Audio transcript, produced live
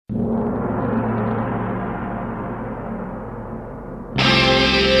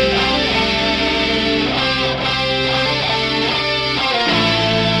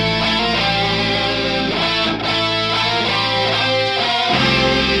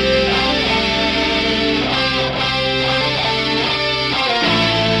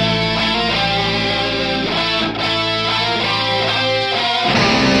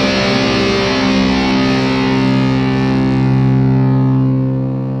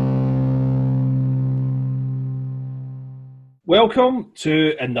Welcome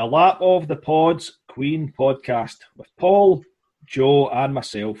to In the Lap of the Pods Queen podcast with Paul, Joe and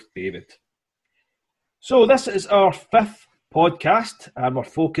myself, David. So this is our fifth podcast and we're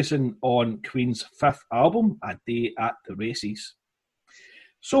focusing on Queen's fifth album, A Day at the Races.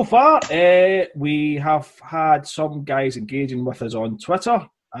 So far, we have had some guys engaging with us on Twitter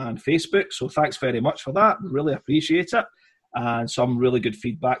and Facebook, so thanks very much for that. Really appreciate it. And some really good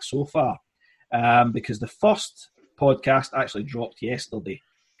feedback so far. Because the first podcast actually dropped yesterday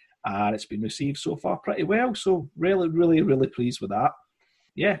and it's been received so far pretty well, so really pleased with that.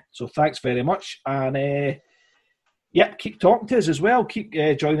 So thanks very much, and keep talking to us as well, keep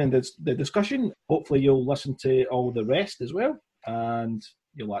joining the discussion. Hopefully you'll listen to all the rest as well, and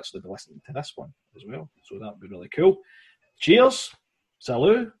you'll actually be listening to this one as well, so that would be really cool. Cheers,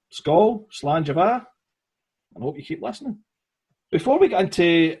 salut, skål, slanjava, and hope you keep listening. Before we get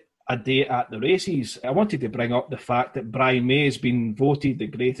into A Day at the Races, I wanted to bring up the fact that Brian May has been voted the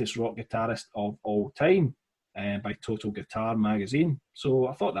greatest rock guitarist of all time by Total Guitar magazine. So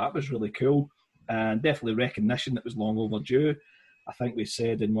I thought that was really cool, and definitely recognition that was long overdue. I think we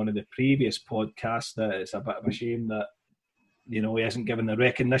said in one of the previous podcasts that it's a bit of a shame that, he hasn't given the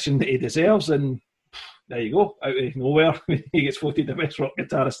recognition that he deserves, and there you go, out of nowhere, he gets voted the best rock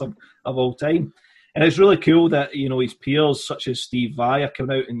guitarist of all time. And it's really cool that, his peers such as Steve Vai are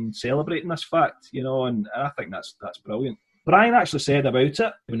coming out and celebrating this fact, and I think that's brilliant. Brian actually said about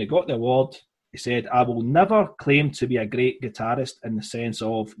it, when he got the award, he said, "I will never claim to be a great guitarist in the sense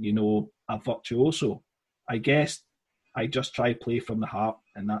of, a virtuoso. I guess I just try play from the heart,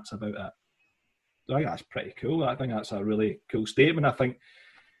 and that's about it." So I think that's pretty cool. I think that's a really cool statement. I think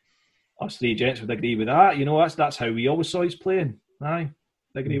us three gents would agree with that. That's how we always saw his playing. Aye,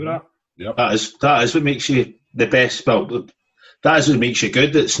 I agree with that. Yep. That is what makes you the best. Well, that is what makes you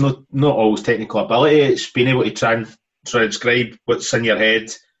good. It's not always technical ability. It's being able to transcribe what's in your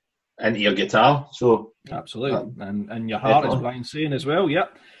head into your guitar. So absolutely, and your heart, as Brian's saying as well.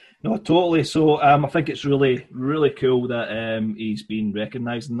 Yep, no, totally. So I think it's really cool that he's been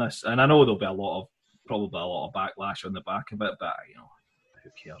recognised in this, and I know there'll be probably a lot of backlash on the back of it, but who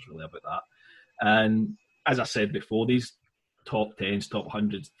cares really about that? And as I said before, these top 10s, top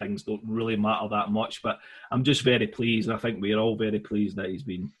 100s, things don't really matter that much, but I'm just very pleased, and I think we're all very pleased that he's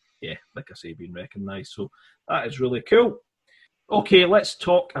been, like I say, been recognised. So that is really cool. Okay, let's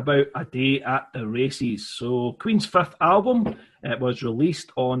talk about A Day at the Races. So Queen's fifth album, it was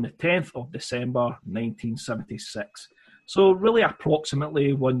released on the 10th of December 1976. So really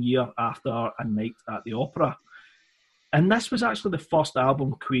approximately 1 year after A Night at the Opera. And this was actually the first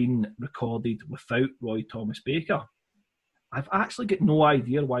album Queen recorded without Roy Thomas Baker. I've actually got no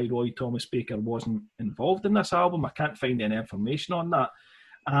idea why Roy Thomas Baker wasn't involved in this album. I can't find any information on that.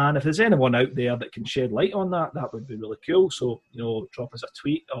 And if there's anyone out there that can shed light on that, that would be really cool. So, drop us a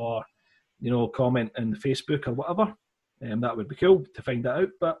tweet or, comment in Facebook or whatever. That would be cool to find that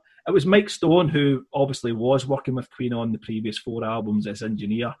out. But it was Mike Stone, who obviously was working with Queen on the previous 4 albums as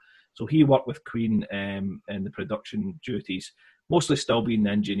engineer. So he worked with Queen in the production duties, mostly still being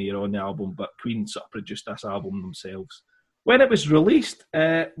the engineer on the album, but Queen sort of produced this album themselves. When it was released,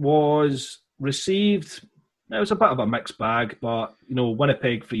 it was received, it was a bit of a mixed bag, but,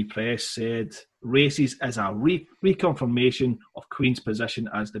 Winnipeg Free Press said, "Races is a reconfirmation of Queen's position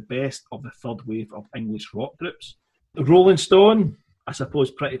as the best of the third wave of English rock groups." The Rolling Stone, I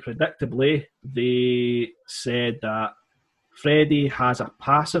suppose pretty predictably, they said that Freddie has a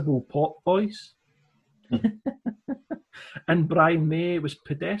passable pop voice and Brian May was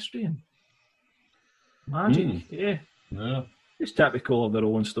pedestrian. Imagine, Yeah. It's typical of the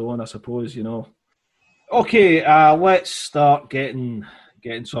Rolling Stone, I suppose, Okay, let's start getting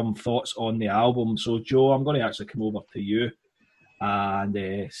some thoughts on the album. So, Joe, I'm going to actually come over to you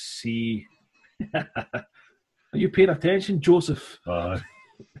and see. Are you paying attention, Joseph? Why'd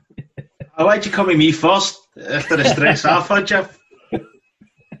you come to me first after the stress I've had, Jeff?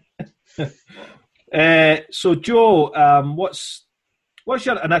 So, Joe, what's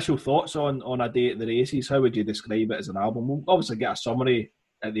your initial thoughts on A Day at the Races? How would you describe it as an album? We'll obviously get a summary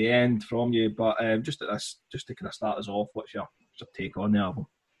at the end from you, but just to kind of start us off, what's your take on the album?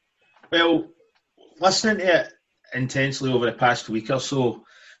 Well, listening to it intensely over the past week or so,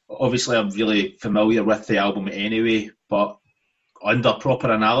 obviously I'm really familiar with the album anyway, but under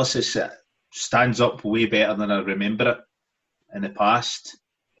proper analysis, it stands up way better than I remember it in the past.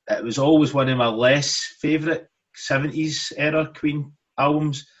 It was always one of my less favourite 70s era Queen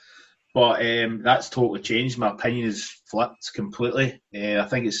albums, but that's totally changed. My opinion has flipped completely. I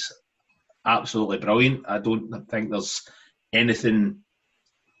think it's absolutely brilliant. I don't think there's anything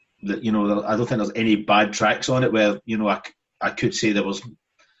that, I don't think there's any bad tracks on it where, I could say there was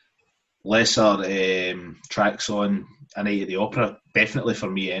lesser tracks on A Night at the Opera, definitely for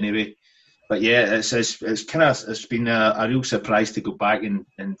me anyway. But yeah, it's been a real surprise to go back and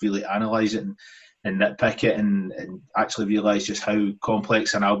really analyse it and nitpick it and actually realise just how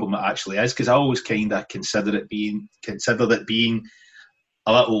complex an album it actually is. Because I always kind of considered it being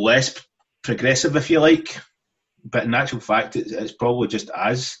a little less progressive, if you like. But in actual fact, it's probably just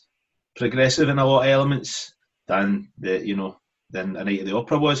as progressive in a lot of elements than A Night at the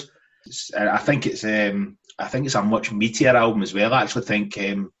Opera was. I think it's a much meatier album as well. I actually think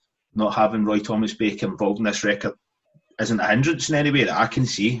not having Roy Thomas Baker involved in this record isn't a hindrance in any way that I can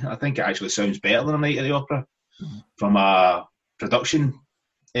see. I think it actually sounds better than A Night at the Opera from a production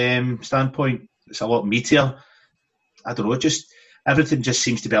standpoint. It's a lot meatier. I don't know, just everything just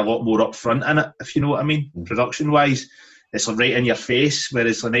seems to be a lot more upfront in it, if you know what I mean. Production wise, it's right in your face.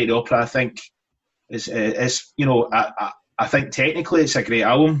 Whereas A Night at the Opera, I think is I think technically it's a great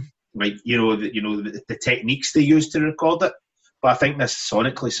album. Like the techniques they use to record it, but I think this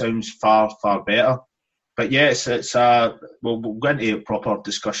sonically sounds far better. But yeah, we'll go into a proper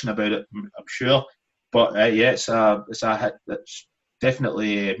discussion about it, I'm sure. But it's a hit that's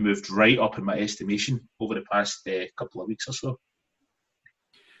definitely moved right up in my estimation over the past couple of weeks or so.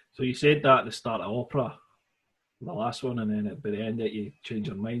 So you said that at the start of Opera, the last one, and then by the end of it you change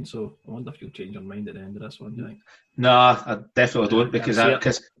your mind. So I wonder if you'll change your mind at the end of this one, do you think? No, I definitely don't,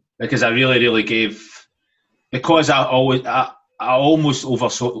 because I really gave, because I almost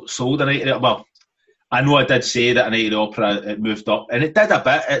oversold A Night at the Opera. Well, I know I did say that A Night at the Opera, it moved up, and it did a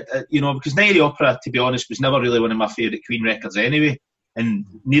bit, because Night at the Opera, to be honest, was never really one of my favourite Queen records anyway, and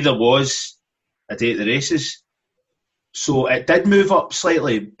neither was A Day at the Races. So it did move up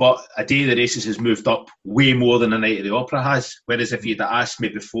slightly, but A Day at the Races has moved up way more than A Night at the Opera has. Whereas if you'd asked me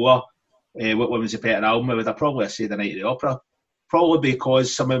before what one was a better album, I would have probably said A Night at the Opera. Probably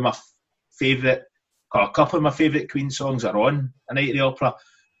because some of my favourite, a couple of my favourite Queen songs are on A Night at the Opera.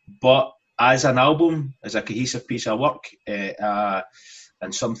 But as an album, as a cohesive piece of work,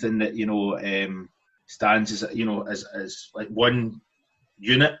 and something that stands as like one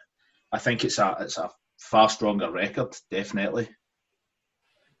unit, I think it's a far stronger record, definitely.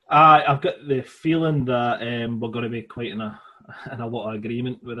 I've got the feeling that we're going to be quite in a lot of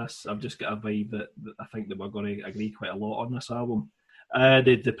agreement with this. I've just got a vibe that I think that we're going to agree quite a lot on this album.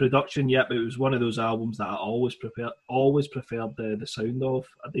 The production, it was one of those albums that I always preferred the sound of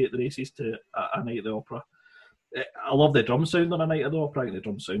A Day at the Races to A Night at the Opera. I love the drum sound on A Night at the Opera. I think the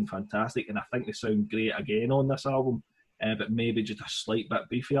drums sound fantastic, and I think they sound great again on this album, but maybe just a slight bit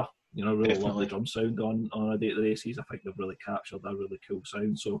beefier. Really Definitely. Love the drum sound on A Day at the Races. I think they've really captured a really cool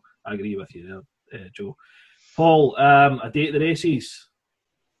sound, so I agree with you there, Joe. Paul, A Day at the Races.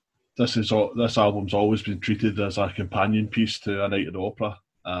 This album's always been treated as a companion piece to A Night at the Opera,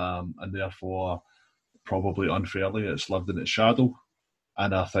 and therefore, probably unfairly, it's lived in its shadow.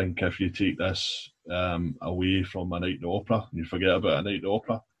 And I think if you take this away from A Night at the Opera, and you forget about A Night at the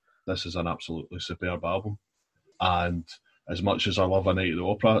Opera, this is an absolutely superb album. And as much as I love A Night at the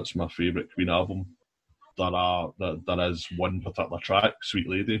Opera, it's my favourite Queen album. There is one particular track, Sweet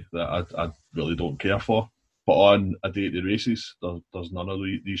Lady, that I really don't care for. But on A Day at the Races, there's none of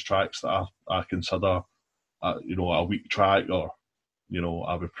these tracks that I consider, a weak track, or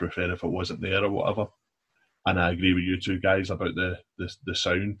I would prefer if it wasn't there or whatever. And I agree with you two guys about the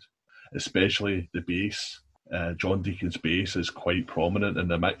sound, especially the bass. John Deacon's bass is quite prominent in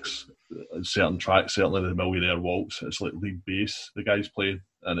the mix. Certain tracks, certainly the Millionaire Waltz, it's like lead bass the guy's playing,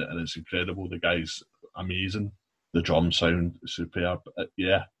 and it's incredible. The guy's amazing. The drum sound is superb.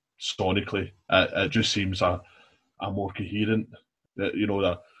 Sonically, it just seems a more coherent.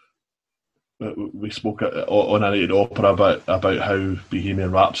 We spoke on A Night at the Opera about how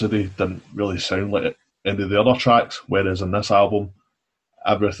Bohemian Rhapsody didn't really sound like any of the other tracks, whereas in this album,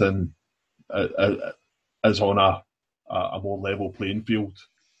 everything is on a more level playing field,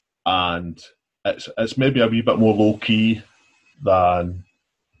 and it's maybe a wee bit more low key than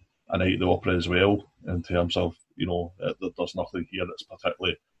A Night at the Opera as well, in terms of there's nothing here that's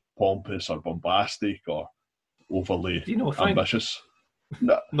particularly pompous or bombastic or overly ambitious.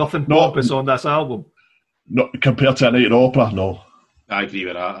 Nothing pompous on this album. No, compared to A Night at the Opera, no. I agree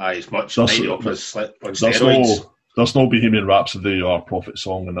with that. As much Night at the Opera's on steroids. There's no Bohemian Rhapsody or Prophet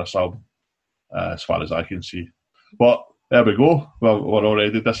Song in this album, as far as I can see. But there we go. Well, we're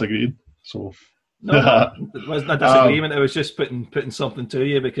already disagreeing. So no, it wasn't a disagreement. It was just putting something to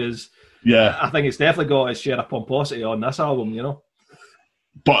you, because I think it's definitely got its share of pomposity on this album.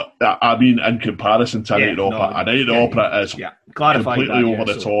 But I mean, in comparison to A Night at the Opera, A Night at the Opera is completely over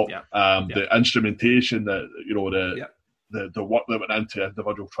the top. The instrumentation, the work that went into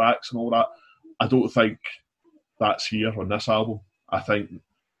individual tracks and all that. I don't think that's here on this album. I think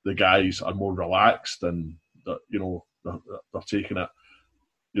the guys are more relaxed and they're taking it.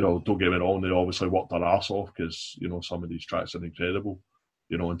 Don't get me wrong, they obviously worked their arse off because some of these tracks are incredible,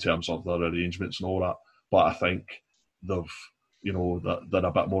 in terms of their arrangements and all that. But I think they're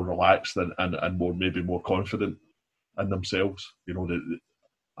a bit more relaxed and more, maybe more confident in themselves.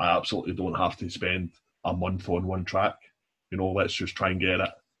 I absolutely don't have to spend a month on one track. Let's just try and get it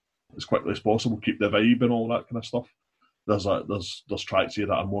as quickly as possible, keep the vibe and all that kind of stuff. There's tracks here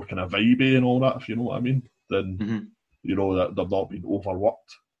that are more kind of vibey and all that, if you know what I mean, than that they've not been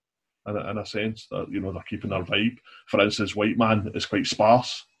overworked in a sense. That they're keeping their vibe. For instance, White Man is quite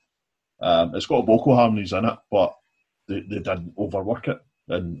sparse. It's got vocal harmonies in it, but they didn't overwork it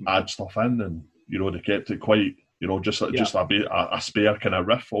and add stuff in, and they kept it quite just a spare kind of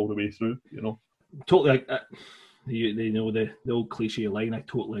riff all the way through. Totally. The old cliche line. I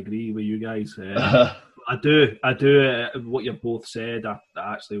totally agree with you guys. I do. What you both said, I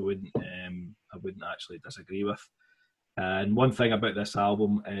actually wouldn't. I wouldn't actually disagree with. And one thing about this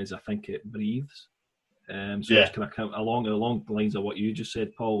album is I think it breathes. It's kind of along the lines of what you just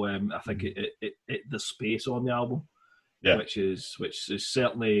said, Paul. I think it the space on the album, which is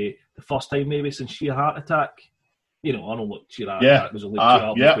certainly the first time maybe since Sheer Heart Attack. I know look, Sheer Heart Attack was only 2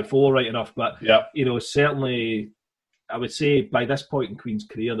 albums before, right enough, but certainly I would say by this point in Queen's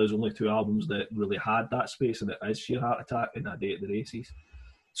career, there's only 2 albums that really had that space, and it is Sheer Heart Attack and A Day at the Races.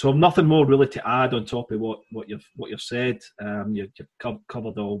 So I've nothing more really to add on top of what you've said. You've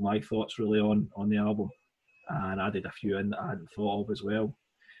covered all my thoughts really on the album, and added a few in that I hadn't thought of as well.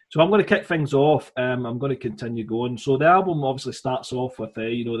 So I'm going to kick things off. I'm going to continue going. So the album obviously starts off with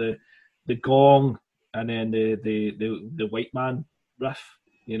the gong, and then the White Man riff,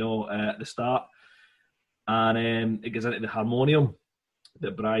 at the start, and it goes into the harmonium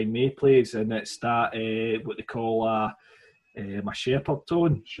that Brian May plays, and it's that what they call my shepherd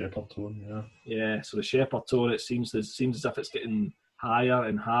tone. Shepherd tone, yeah. Yeah, so the shepherd tone, it seems as if it's getting higher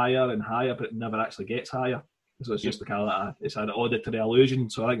and higher and higher, but it never actually gets higher. So it's just it's an auditory illusion.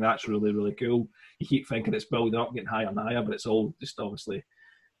 So I think that's really, really cool. You keep thinking it's building up, getting higher and higher, but it's all just obviously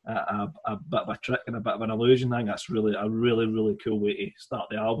a bit of a trick and a bit of an illusion. I think that's really a really, really cool way to start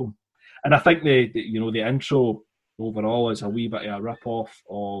the album. And I think the intro overall is a wee bit of a rip-off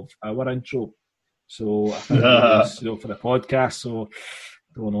of our intro. So I think for the podcast. So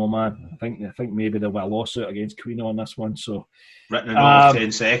don't know, man. I think maybe there'll be a lawsuit against Queen on this one. So written in all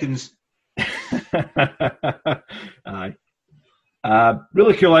 10 seconds. Aye.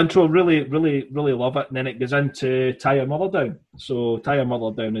 Really cool intro. Really, really, really love it. And then it goes into Tie Your Mother Down. So Tie Your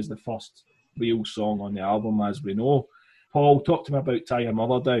Mother Down is the first real song on the album, as we know. Paul, talk to me about Tie Your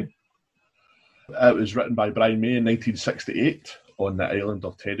Mother Down. It was written by Brian May in 1968 on the island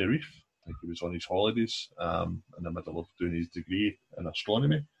of Tenerife. I think he was on his holidays in the middle of doing his degree in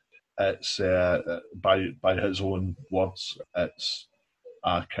astronomy. It's by his own words, it's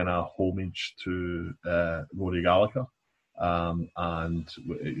a kind of homage to Rory Gallagher, and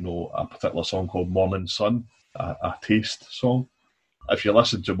a particular song called Morning Sun, a taste song. If you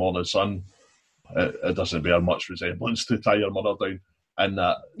listen to Morning Sun, it doesn't bear much resemblance to Tie Your Mother Down. And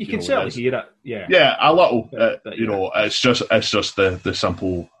that you can certainly hear it, yeah, a little. It's just the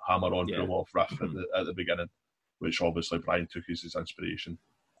simple hammer-on pull-off riff at the beginning, which obviously Brian took as his inspiration.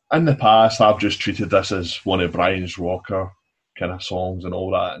 In the past, I've just treated this as one of Brian's rocker kind of songs and all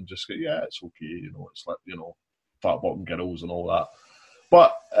that, and just go, it's okay, it's like fat bottom girls and all that.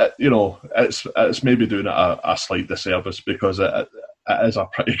 But it's maybe doing it a slight disservice because it is a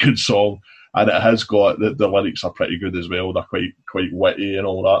pretty good song. And it has got the lyrics are pretty good as well. They're quite witty and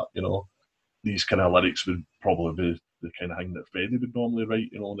all that. These kind of lyrics would probably be the kind of thing that Freddie would normally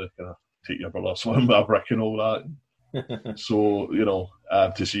write. The kind of take your brother swimming with a brick and all that. So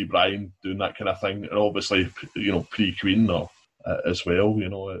to see Brian doing that kind of thing, and obviously pre-Queen as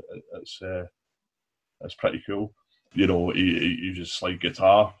well. It's pretty cool. He uses slide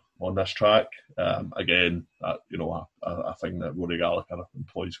guitar on this track. Again, a thing that Rory Gallagher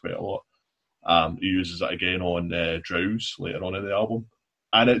employs quite a lot. He uses it again on Drowse later on in the album,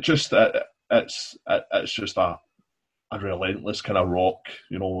 and it's just a relentless kind of rock.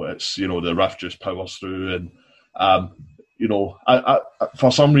 It's the riff just powers through, and I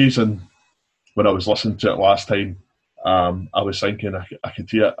for some reason when I was listening to it last time, I was thinking I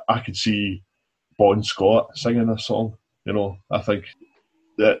could see Bon Scott singing this song. I think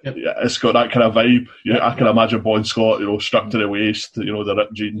that it's got that kind of vibe. I can imagine Bon Scott, stripped to the waist, the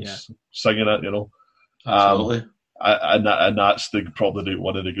ripped jeans, singing it. Absolutely. And that's probably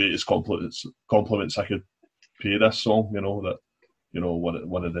one of the greatest compliments I could play this song. That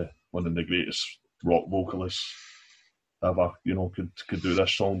one of the greatest rock vocalists ever. Could do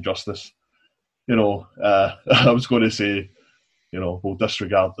this song justice. I was going to say, we'll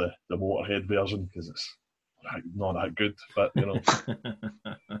disregard the Motorhead version because it's not that good, but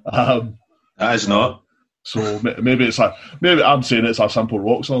that is not. So maybe I'm saying it's a simple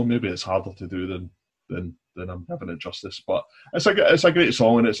rock song. Maybe it's harder to do than I'm giving it justice. But it's a great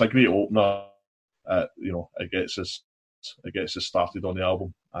song, and it's a great opener. It gets us started on the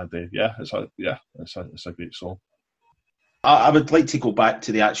album, and it's a great song. I would like to go back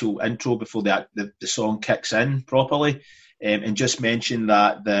to the actual intro before the song kicks in properly, and just mention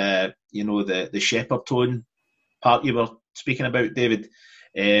that the shepherd tone part you were speaking about, David,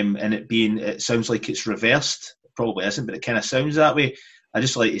 and it sounds like it's reversed. It probably isn't, but it kind of sounds that way. I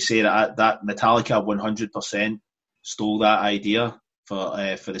just like to say that Metallica 100% stole that idea for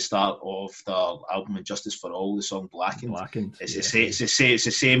the start of their album And Justice for All, the song Blackened. It's the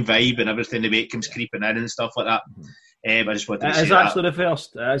same vibe and everything. The way it comes creeping in and stuff like that. I just wanted to say It is actually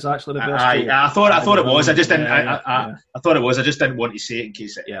reversed. I thought it was. I just didn't. I thought it was. I just didn't want to say it in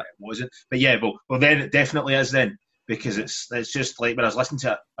case it wasn't. But well, then it definitely is then, because it's just like when I was listening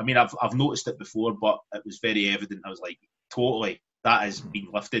to it. I mean, I've noticed it before, but it was very evident. I was like, totally, that has been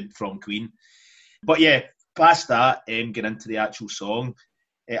lifted from Queen. But yeah, past that, getting into the actual song,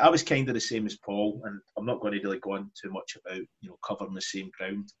 I was kind of the same as Paul, and I'm not going to really go on too much about covering the same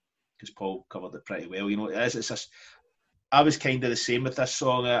ground, because Paul covered it pretty well. I was kind of the same with this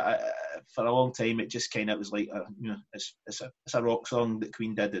song. For a long time, it just kind of was like, it's a rock song that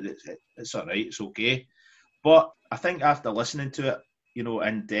Queen did. It's all right, it's okay. But I think after listening to it,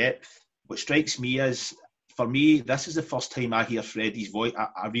 in depth, what strikes me is, for me, this is the first time I hear Freddie's voice,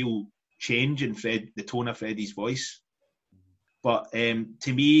 a real change in the tone of Freddie's voice. But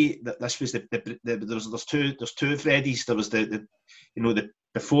to me, this was there's two Freddies. There was the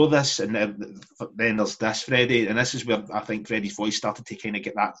before this, and then there's this Freddie, and this is where I think Freddie's voice started to kind of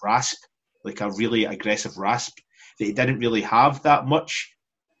get that rasp, like a really aggressive rasp that he didn't really have that much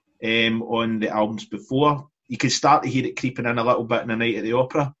on the albums before. You could start to hear it creeping in a little bit in The Night at the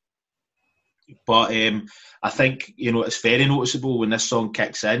Opera, but I think it's very noticeable when this song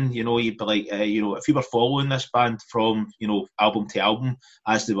kicks in. You'd be like, if you were following this band from album to album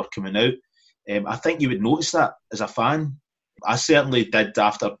as they were coming out, I think you would notice that as a fan. I certainly did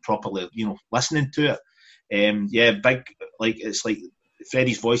after properly, listening to it. Big, like, it's like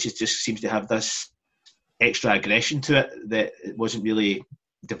Freddie's voice just seems to have this extra aggression to it that it wasn't really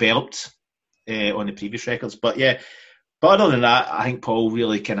developed on the previous records. But other than that, I think Paul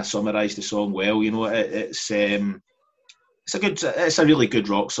really kind of summarised the song well. It's a really good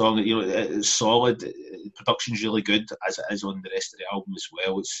rock song. It's solid. Production's really good, as it is on the rest of the album as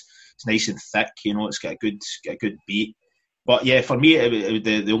well. It's nice and thick. It's got a good beat. But for me,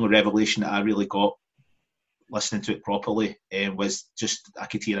 the only revelation that I really got listening to it properly was just I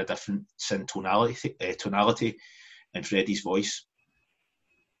could hear a difference in tonality in Freddie's voice.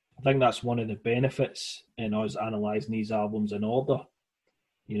 I think that's one of the benefits in us analysing these albums in order.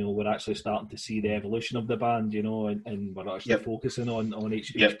 We're actually starting to see the evolution of the band, and we're actually focusing on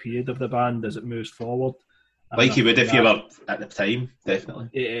each period of the band as it moves forward. Like you would if you were at the time, definitely.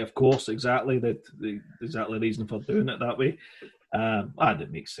 Yeah, of course, exactly. The reason for doing it that way. And it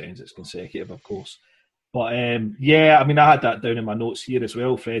makes sense. It's consecutive, of course. But I had that down in my notes here as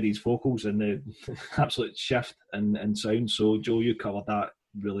well. Freddie's vocals and the absolute shift in sound. So Joe, you covered that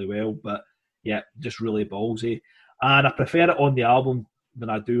really well. But just really ballsy. And I prefer it on the album than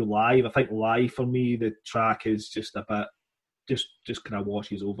I do live. I think live for me, the track is just a bit, just kind of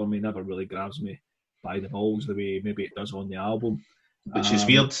washes over me. Never really grabs me by the balls the way maybe it does on the album, which is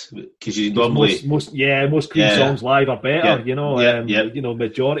weird because you normally most Queen songs live are better,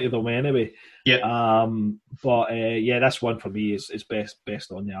 majority of them anyway. But this one for me is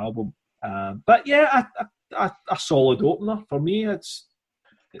best on the album. But a solid opener for me. It's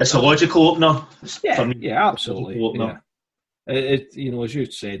a logical opener. For me, absolutely. Opener. As you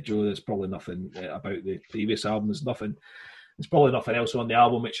said, Joe, there's probably nothing about the previous album. There's probably nothing else on the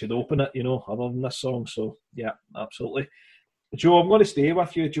album which should open it, other than this song. So, absolutely. Joe, I'm going to stay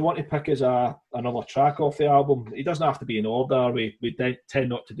with you. Do you want to pick us another track off the album? It doesn't have to be in order. We tend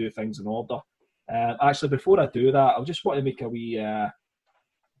not to do things in order. Actually, before I do that, I just want to make a wee kind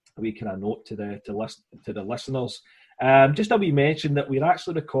of note to the listeners. Just a wee mention that we're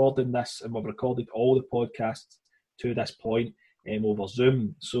actually recording this, and we've recorded all the podcasts to this point over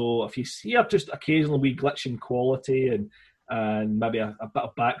Zoom. So if you see just occasionally wee glitch in quality and maybe a bit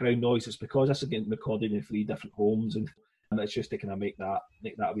of background noise, it's because this is getting recorded in 3 different homes, and And it's just to kind of make that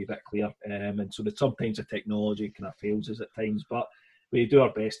a wee bit clear. And so that sometimes the technology kind of fails us at times, but we do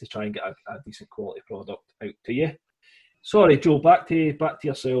our best to try and get a decent quality product out to you. Sorry, Joe, back to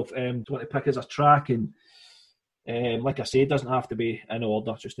yourself. Do you want to pick us a track? And like I say, it doesn't have to be in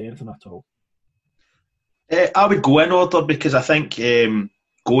order, just anything at all. I would go in order because I think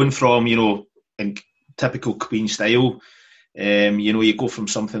going from, in typical Queen style, you go from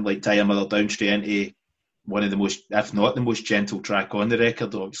something like Tie Your Mother Down straight into one of the most, if not the most gentle track on the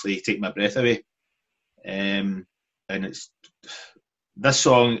record, obviously Take My Breath Away. And this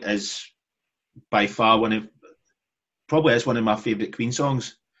song is by far one of my favourite Queen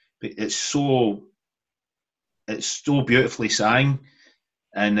songs. It's so beautifully sang.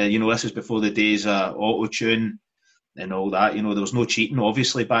 And, this is before the days of auto-tune and all that. There was no cheating,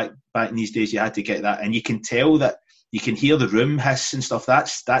 obviously, back in these days. You had to get that. And you can tell that, you can hear the room hiss and stuff.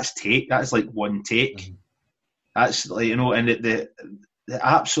 That's take. That's like one take. Mm-hmm. That's like, and the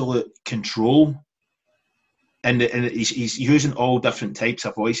absolute control. And he's using all different types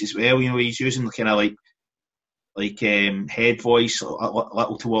of voice as well. He's using kind of like head voice a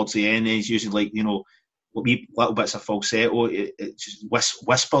little towards the end. He's using little bits of falsetto, it's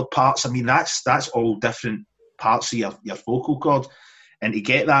whispered parts. I mean, that's all different parts of your vocal cord, and to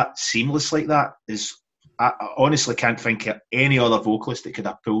get that seamless like that is, I honestly can't think of any other vocalist that could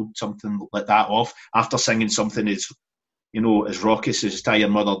have pulled something like that off after singing something as raucous as Tie Your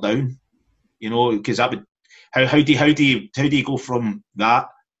Mother Down. Because that would, how do you go from that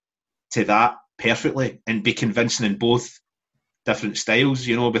to that perfectly and be convincing in both different styles,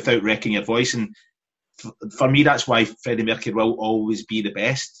 without wrecking your voice? And for me, that's why Freddie Mercury will always be the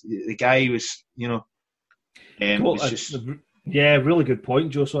best. The guy was, was just... Yeah, really good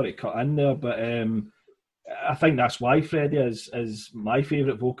point, Joe. Sorry to cut in there, but I think that's why Freddie is my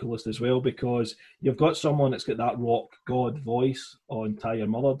favourite vocalist as well, because you've got someone that's got that rock god voice on Tie Your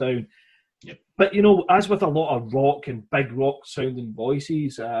Mother Down. Yep. But, as with a lot of rock and big rock sounding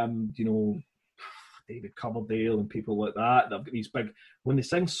voices, David Coverdale and people like that, they've got these big... When they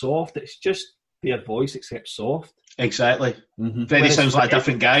sing soft, it's just their voice except soft. Exactly. Mm-hmm. Freddie sounds like a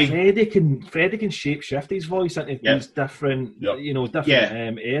different guy. Freddie can shape shift his voice into these different,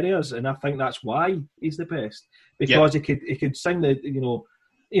 areas, and I think that's why he's the best, because he could sing the,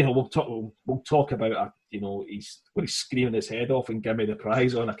 we'll talk about he's screaming his head off and Give Me the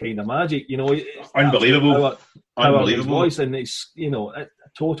Prize on A Kind of Magic. Unbelievable, unbelievable voice, and it's a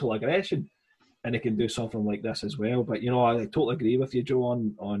total aggression. And he can do something like this as well. But I totally agree with you, Joe,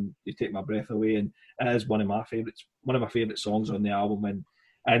 on You Take My Breath Away, and it is one of my favourite songs on the album,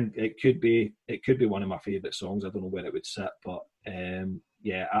 and it could be one of my favourite songs. I don't know where it would sit, but I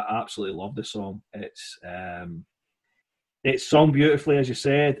absolutely love the song. It's sung beautifully, as you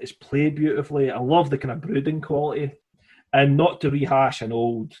said. It's played beautifully. I love the kind of brooding quality, and not to rehash an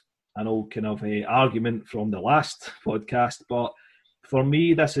old kind of argument from the last podcast, but for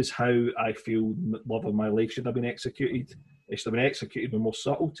me, this is how I feel Love of My Life should have been executed. It should have been executed with more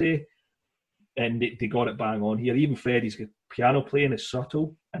subtlety, and they got it bang on here. Even Freddie's piano playing is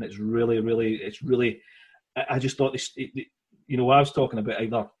subtle, and it's really. I just thought I was talking about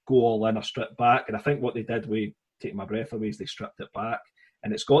either go all in or strip back, and I think what they did with Take My Breath Away is they stripped it back,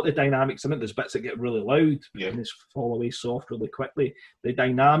 and it's got the dynamics in it. There's bits that get really loud and just fall away soft really quickly. The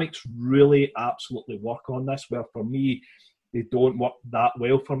dynamics really absolutely work on this, where for me, they don't work that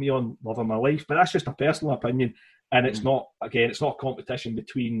well for me on Love of My Life, but that's just a personal opinion, and it's not a competition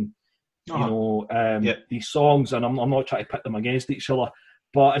between these songs, and I'm not trying to pit them against each other.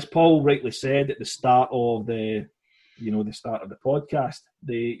 But as Paul rightly said at the start of the podcast,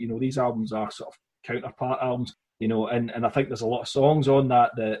 these albums are sort of counterpart albums, and I think there's a lot of songs on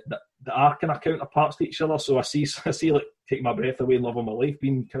that are kind of counterparts to each other. So I see like Take My Breath Away and Love of My Life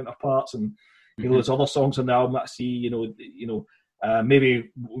being counterparts, and there's other songs on the album that I see,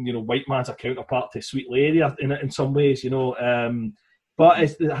 maybe White Man's a counterpart to Sweet Lady in some ways, but I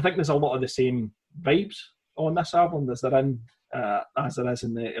think there's a lot of the same vibes on this album as there is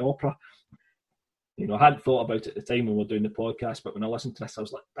in the opera. I hadn't thought about it at the time when we were doing the podcast, but when I listened to this, I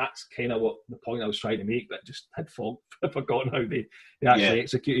was like, that's kind of what the point I was trying to make, but just had forgotten how they actually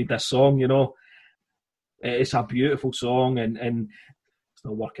executed this song. It's a beautiful song, and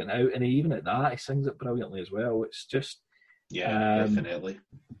not working out, and even at that, he sings it brilliantly as well. It's just definitely.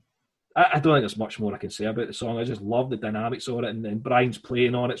 I don't think there's much more I can say about the song. I just love the dynamics of it, and Brian's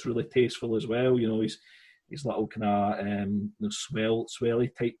playing on it's really tasteful as well. His little kind of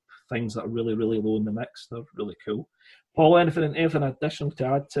swelly type things that are really, really low in the mix. They're really cool. Paul, anything additional to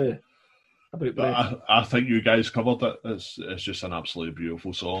add to about Brian? I think you guys covered it. It's just an absolutely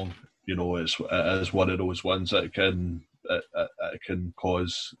beautiful song. It is one of those ones that it can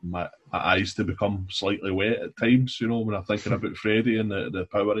cause my eyes to become slightly wet at times, you know, when I'm thinking about Freddie and the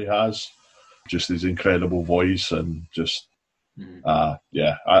power he has, just his incredible voice and just, I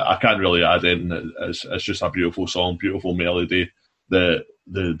can't really add anything. It's just a beautiful song, beautiful melody. The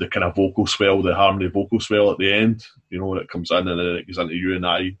kind of vocal swell, the harmony vocal swell at the end, you know, when it comes in and then it goes into You and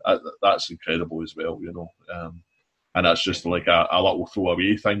I, that's incredible as well, you know. And that's just like a little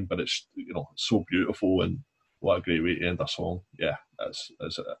throwaway thing, but it's, you know, it's so beautiful and what a great way to end a song. Yeah, it's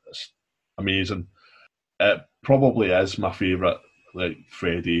amazing. It probably is my favourite, like,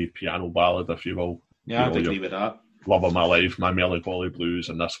 Freddie piano ballad, if you will. Yeah, you know, I'd agree with that. Love of My Life, My Melancholy Blues,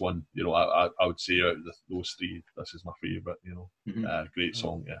 and this one, you know, I would say out of those three, this is my favourite, you know. Great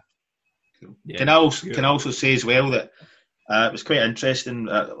song, yeah. Cool. Yeah. Can I also say as well that it was quite interesting.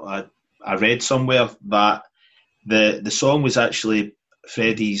 I read somewhere that the song was actually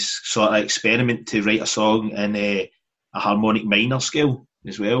Freddie's sort of experiment to write a song in a harmonic minor scale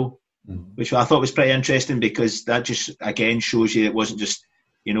as well, which I thought was pretty interesting, because that just again shows you it wasn't just,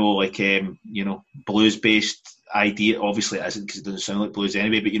 you know, like you know, blues based idea. Obviously it isn't, because it doesn't sound like blues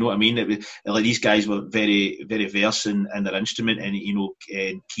anyway, but you know what I mean. It was like these guys were very, very versed in their instrument and, you know,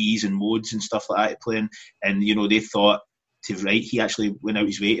 keys and modes and stuff like that playing, and, you know, they thought to write, he actually went out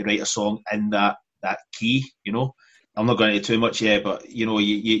his way to write a song in that key, you know. I'm not going into too much here, but, you know,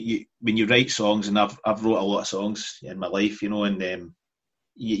 you when you write songs, and I've wrote a lot of songs in my life, you know, and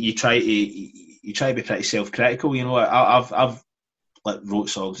you try to be pretty self-critical, you know. I've like wrote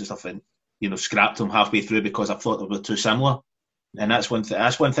songs and stuff and, you know, scrapped them halfway through because I thought they were too similar. And that's one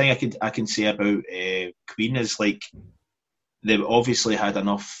thing I can say about Queen, is like they obviously had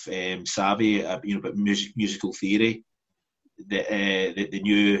enough savvy, you know, about musical theory that they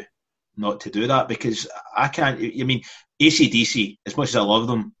knew not to do that, because I can't. I mean, AC/DC, as much as I love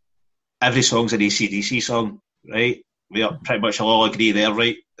them, every song's an AC/DC song, right? We are pretty much all agree there,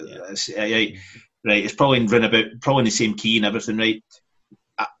 right? Yeah. Right. It's probably in the same key and everything, right?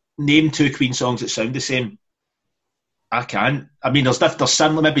 Name two Queen songs that sound the same. I can't. I mean, there's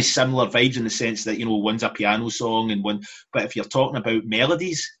similar vibes in the sense that, you know, one's a piano song and one. But if you're talking about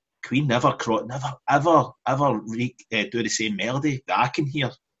melodies, Queen never ever do the same melody that I can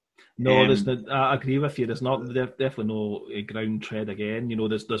hear. No, I agree with you. There's definitely no ground tread again. You know,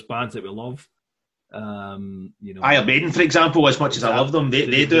 there's bands that we love. You know, Iron Maiden, for example, as much as I love them,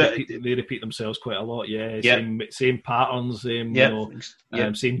 they do it. They repeat themselves quite a lot. Yeah, yep. Same patterns. You know,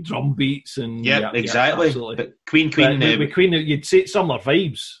 same drum beats and exactly. Absolutely. But Queen, with Queen, you'd say similar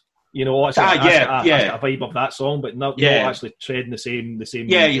vibes. You know, it's a vibe of that song, but not actually treading the same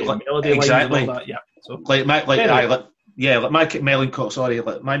melody exactly. lines and all that. Yeah,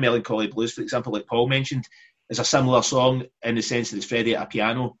 so My Melancholy Blues, for example, like Paul mentioned, is a similar song in the sense that it's Freddie at a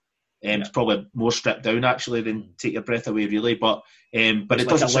piano. It's probably more stripped down actually than Take Your Breath Away, really. But it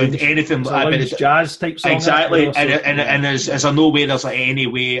doesn't sound anything like a jazz type song. Exactly, and there's no way there's any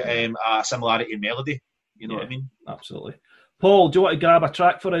way a similarity in melody. You know what I mean? Absolutely. Paul, do you want to grab a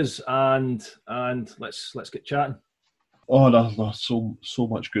track for us and let's get chatting? Oh, there's so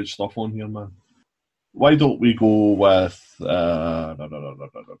much good stuff on here, man. Why don't we go with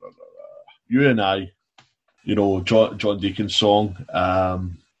You and I? You know, John Deacon's song.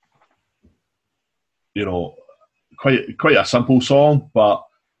 You know, quite a simple song, but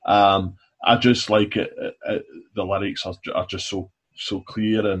I just like it. The lyrics are just so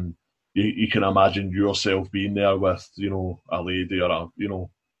clear, and you can imagine yourself being there with, you know, a lady or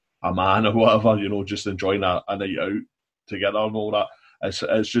a man or whatever, you know, just enjoying a night out together and all that.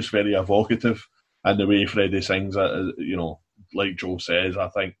 It's just very evocative, and the way Freddie sings it, you know, like Joe says, I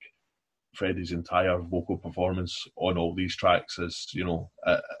think Freddie's entire vocal performance on all these tracks is, you know,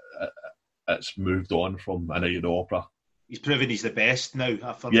 it's moved on from A Night at the Opera. He's proven he's the best now.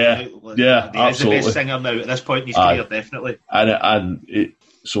 Absolutely. He's the best singer now at this point in his career, definitely.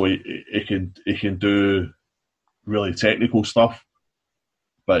 So he can do really technical stuff,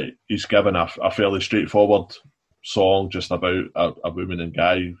 but he's given a fairly straightforward song just about a woman and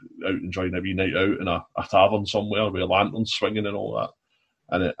guy out enjoying a wee night out in a tavern somewhere with lanterns swinging and all that,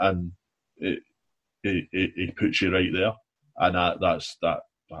 and it puts you right there, and that's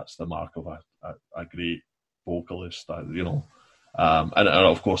the mark of a great vocalist, you know. And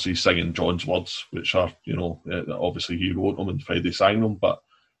of course he's singing John's words, which are, you know, obviously he wrote them and Freddie sang them, but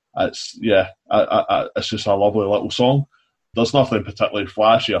it's just a lovely little song. There's nothing particularly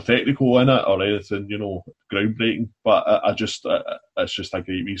flashy or technical in it or anything, you know, groundbreaking, but it's just a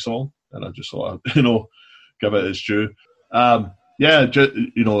great wee song, and I just thought I'd, you know, give it its due.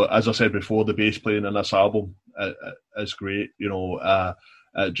 You know, as I said before, the bass playing in this album is great. You know,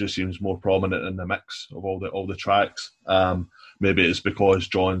 it just seems more prominent in the mix of all the tracks. Maybe it's because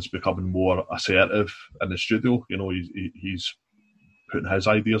John's becoming more assertive in the studio. You know, he's putting his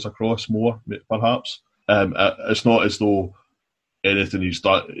ideas across more, perhaps. It's not as though anything he's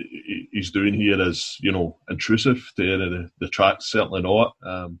doing here is, you know, intrusive to any of the tracks. Certainly not.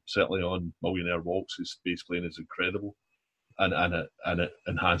 Certainly on Millionaire Waltz, his bass playing is incredible, and it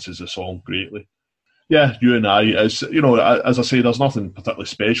enhances the song greatly. Yeah, You and I is, you know, as I say, there's nothing particularly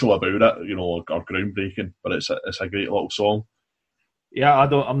special about it, you know, or groundbreaking, but it's a great little song. Yeah,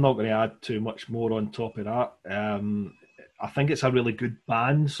 I'm not going to add too much more on top of that. I think it's a really good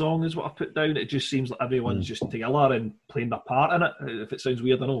band song, is what I put down. It just seems like everyone's just together and playing their part in it. If it sounds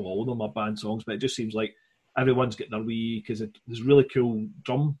weird, I know all of them are band songs, but it just seems like everyone's getting their wee, because there's really cool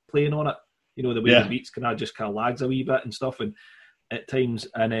drum playing on it. You know, the way the beats kind of lags a wee bit and stuff, and at times,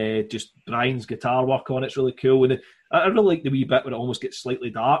 and just Brian's guitar work on it's really cool. And I really like the wee bit when it almost gets slightly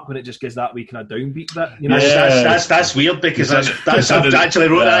dark, when it just gives that wee kind of downbeat bit. You know, that's weird, because I've actually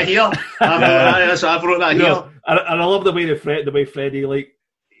wrote that here. I've wrote that here. And I love the way Freddie like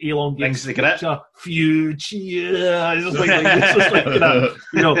elongates the grip. Future. It's just like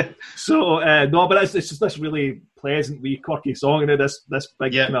you know. So no, but it's just this really pleasant wee quirky song, and this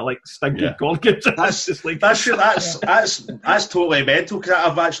big kind of like stinking chord guitar. That's totally mental, because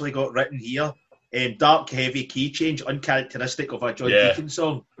I've actually got written here. Dark, heavy key change, uncharacteristic of a John Deacon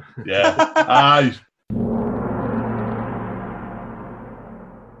song. Yeah, aye.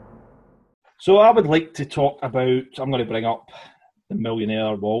 So I would like to talk about. I'm going to bring up the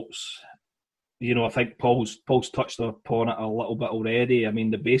Millionaire Waltz. You know, I think Paul's touched upon it a little bit already. I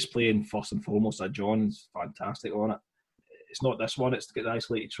mean, the bass playing first and foremost at John's fantastic on it. It's not this one; it's the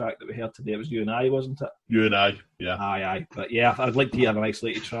isolated track that we heard today. It was You and I, wasn't it? You and I, yeah. Aye. But yeah, I'd like to hear an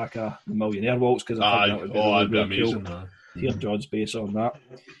isolated track of the Millionaire Waltz, because I think that would be really amazing, cool. Hear John's bass on that.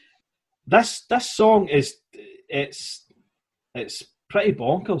 This song is it's pretty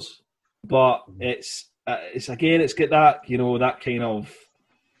bonkers, but it's again, it's got that, you know, that kind of,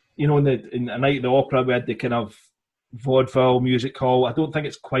 you know, in A Night at the Opera we had the kind of vaudeville music hall. I don't think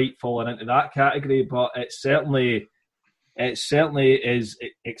it's quite fallen into that category, but it certainly is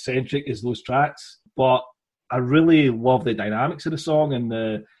eccentric as those tracks. But I really love the dynamics of the song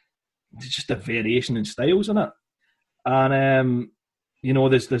and just the variation in styles in it. And you know,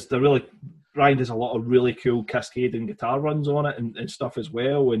 Brian does a lot of really cool cascading guitar runs on it and stuff as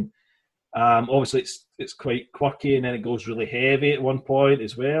well. And obviously it's quite quirky, and then it goes really heavy at one point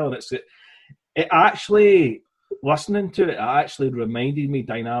as well. And it actually, listening to it actually reminded me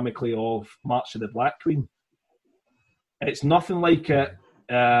dynamically of March of the Black Queen. It's nothing like it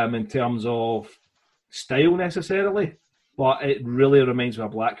in terms of style necessarily, but it really reminds me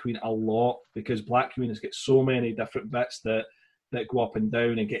of Black Queen a lot, because Black Queen has got so many different bits that go up and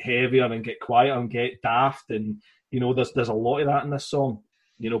down and get heavier and get quieter and get daft, and you know, there's a lot of that in this song.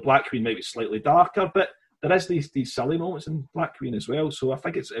 You know, Black Queen might be slightly darker, but there is these silly moments in Black Queen as well. So I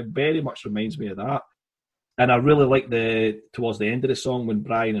think it very much reminds me of that. And I really like towards the end of the song when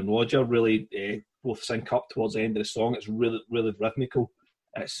Brian and Roger really both sync up towards the end of the song. It's really, really rhythmical.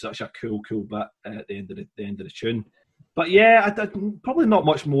 It's such a cool bit at the end of the tune. But yeah, probably not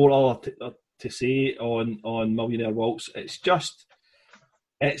much more to say on Millionaire Waltz. It's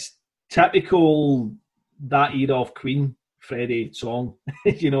typical that era of Queen Freddie song.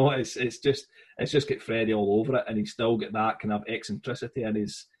 You know, it's just got Freddie all over it, and he's still got that kind of eccentricity in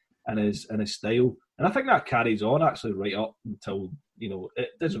his style. And I think that carries on actually right up until, you know, it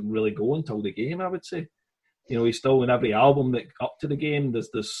doesn't really go until the game, I would say. You know, he's still in every album that up to the game,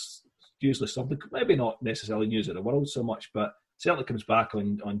 there's usually something, maybe not necessarily News of the World so much, but certainly comes back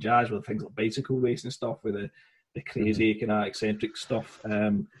on jazz with things like bicycle racing stuff, with the crazy kind of eccentric stuff.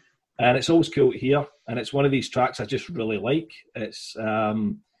 And it's always cool to hear. And it's one of these tracks I just really like. It's not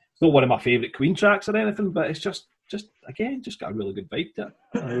one of my favourite Queen tracks or anything, but it's just got a really good vibe to it.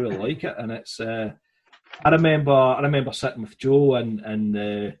 I really like it. And it's I remember sitting with Joe and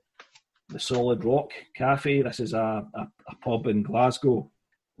the Solid Rock Cafe. This is a pub in Glasgow.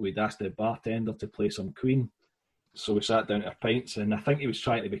 We'd asked the bartender to play some Queen. So we sat down at our pints, and I think he was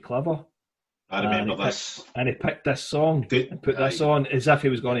trying to be clever. I remember this. And he picked this song and put this on as if he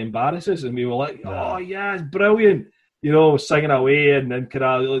was going to embarrass us. And we were like, oh, yeah, it's brilliant. You know, singing away and then kind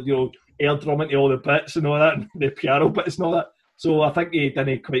of, you know, air drumming to all the bits and all that, and the piano bits and all that. So I think he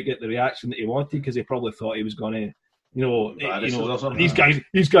didn't quite get the reaction that he wanted, because he probably thought he was going to,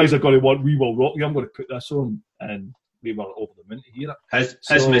 these guys are going to want We Will Rock You. I'm going to put this on. And we were over the moon to hear it.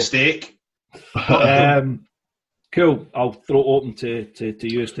 His mistake. Cool. I'll throw it open to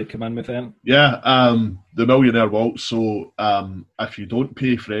you to come in with them. Yeah, the Millionaire Waltz. So if you don't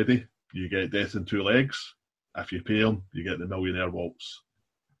pay Freddie, you get Death in Two Legs. If you pay him, you get the Millionaire Waltz.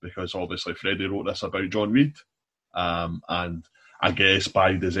 Because obviously Freddie wrote this about John Reid. And I guess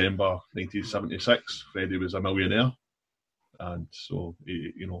by December 1976, Freddie was a millionaire. And so,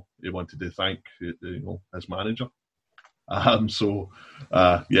 he wanted to thank, his manager.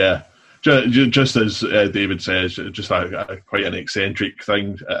 Just as David says, just quite an eccentric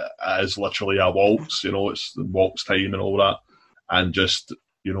thing. It is literally a waltz, it's the waltz time and all that. And just,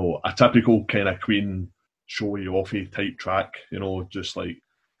 a typical kind of Queen showy-offy type track, just like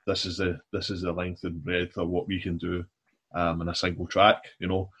this is the length and breadth of what we can do in a single track,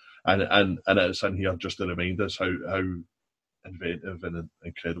 and it's in here just to remind us how inventive and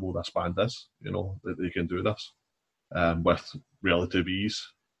incredible this band is, that they can do this with relative ease,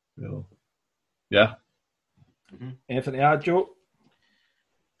 Yeah. Mm-hmm. Anything to add, Joe?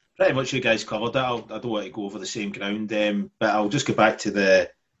 Pretty much you guys covered it. I don't want to go over the same ground, but I'll just go back to the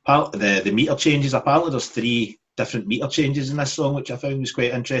meter changes. Apparently there's 3 different meter changes in this song, which I found was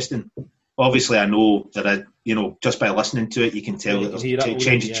quite interesting. Obviously, I know that just by listening to it, you can tell that there's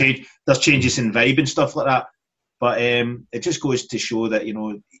changes. There's changes in vibe and stuff like that. But it just goes to show that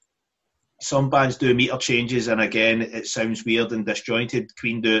some bands do meter changes, and again, it sounds weird and disjointed.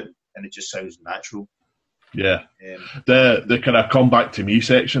 Queen do it, and it just sounds natural. Yeah, the kind of Come Back to Me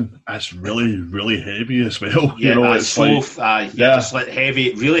section, it's really, really heavy as well. Yeah, it's so just like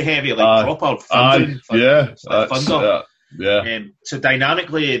heavy, really heavy, like proper thunder. Thunder. So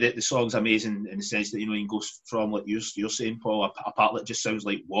dynamically, the song's amazing in the sense that you can go from, like you're saying, Paul, a part that just sounds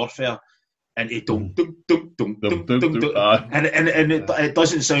like warfare, and it and it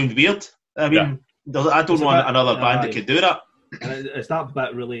doesn't sound weird. I mean, I don't know another band that could do that. And it's that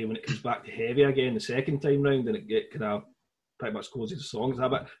bit really when it comes back to heavy again the second time round, and it get kind of pretty much closes the song. It's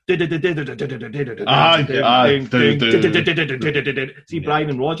that bit. See Brian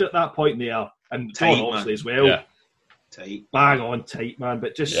and Roger at that point there, and John obviously as well. Yeah. Tight, bang on, tight, man.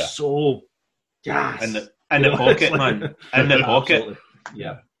 But just so gas in the pocket, man. In the pocket.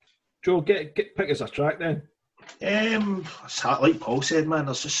 Yeah. Joe, pick us a track then. Like Paul said, man,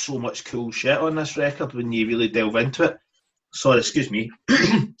 there's just so much cool shit on this record when you really delve into it. Sorry, excuse me.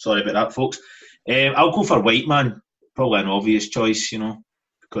 Sorry about that, folks. I'll go for White Man. Probably an obvious choice,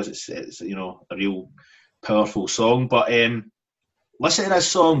 because it's a real powerful song. But listen to this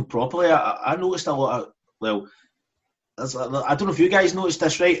song properly. I noticed a lot of, I don't know if you guys noticed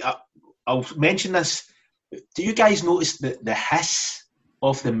this, right? I'll mention this. Do you guys notice the hiss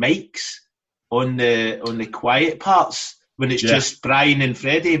of the mics on the quiet parts when it's just Brian and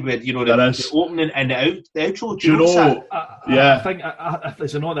Freddie with the opening and the outro? Do you know? I think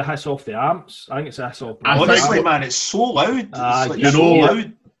it's not the hiss off the amps. I think it's the hiss off. Honestly, man, it's so loud. It's so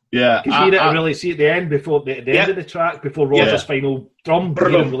loud. Yeah, you hear it really see at the end before the end of the track before Roger's final drum,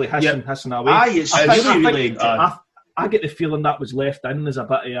 really hissing away. I get the feeling that was left in as a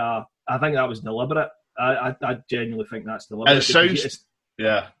bit of I think that was deliberate. I genuinely think that's deliberate.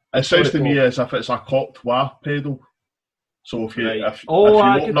 It sounds to me as if it's a cocked wah pedal. So if you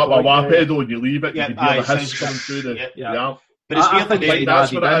open up a wah pedal and you leave it, you can hear the hiss coming through the amp. But it's weird that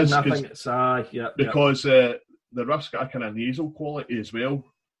that's what it is. I think it's because the riff's got a kind of nasal quality as well.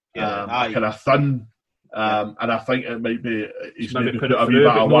 Kind of thin. And I think it might be he's maybe put a wee bit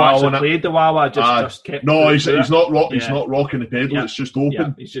of wah on it. Played the wah, just kept. No, he's not rocking the pedal. It's just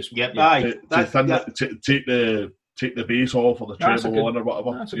open. He's just take the bass off or the treble on or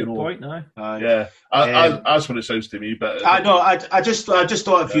whatever. That's a good point. Now, that's what it sounds to me. But I know. I just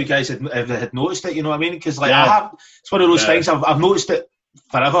thought if you guys had noticed it, you know what I mean? Because it's one of those things. I've noticed it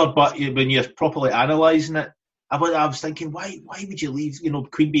forever, but when you're properly analysing it, I was thinking, why would you leave?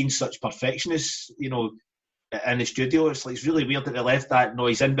 Queen being such perfectionists, in the studio, it's really weird that they left that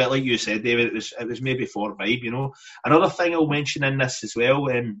noise in. But like you said, David, it was maybe for vibe. Another thing I'll mention in this as well.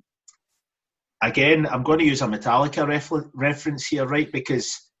 Again, I'm going to use a Metallica reference here, right?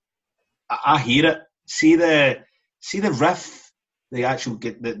 Because I hear it. See the riff, the actual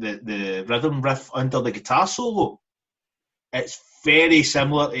the rhythm riff under the guitar solo. It's very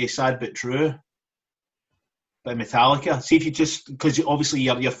similar to Sad But True by Metallica. See if you because obviously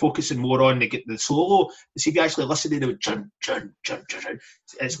you're focusing more on the solo. See if you actually listen to the chun chun chun chun.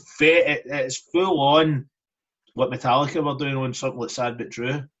 It's full on what Metallica were doing on something like Sad But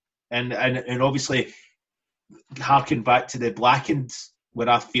True. And obviously, harking back to the Blackened, where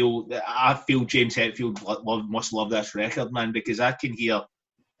I feel James Hetfield must love this record, man, because I can hear,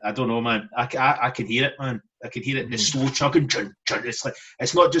 I don't know, man, I can hear it, man. I can hear it in the slow chugging.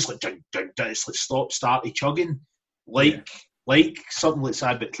 It's not just like it's like stop, starty chugging. like something like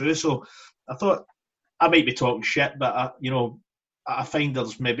Sad But True. So I thought I might be talking shit, but I find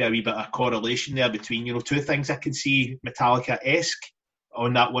there's maybe a wee bit of correlation there between, two things I can see Metallica-esque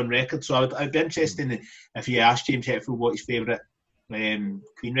on that one record. So I'd be interested in if you asked James Hetfield what his favourite Queen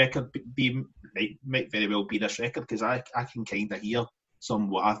record might very well be this record, because I can kind of hear some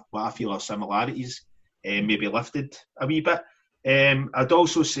what I feel are similarities, maybe lifted a wee bit. I'd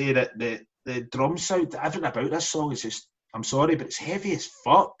also say that the drum sound, everything about this song is just, I'm sorry, but it's heavy as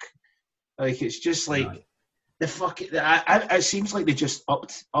fuck. Like, it's just like it seems like they just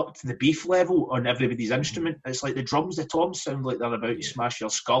upped to the beef level on everybody's instrument. It's like the drums, the toms sound like they're about to smash your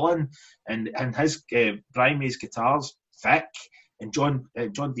skull in, and his Brian May's guitar's thick, and John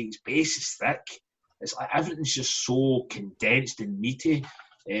Deacon's bass is thick. It's like everything's just so condensed and meaty.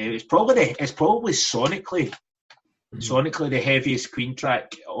 It's probably sonically the heaviest Queen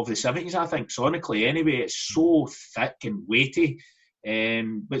track of the 70s, I think. Sonically, anyway, it's so thick and weighty.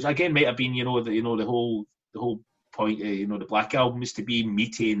 Which again might have been, the whole point of, the Black Album is to be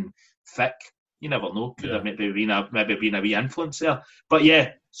meaty and thick. You never know. Could have maybe been a wee influence there. But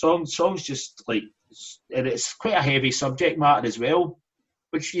yeah, songs just like, and it's quite a heavy subject matter as well,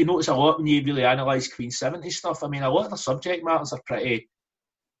 which you notice a lot when you really analyse Queen 70s stuff. I mean, a lot of the subject matters are pretty,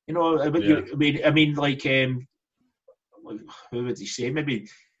 like, who would you say? Maybe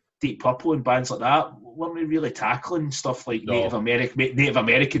Deep Purple and bands like that weren't really tackling stuff like Native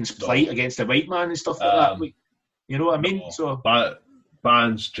Americans' plight against the white man and stuff like that. You know what I mean? No. So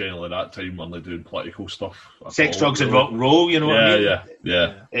bands generally that time when they're doing political stuff, sex, drugs, and rock and roll. You know what I mean?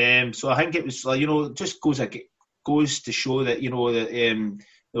 Yeah. So I think it was just goes to show that that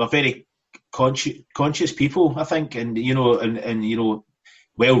they were very conscious people, I think, and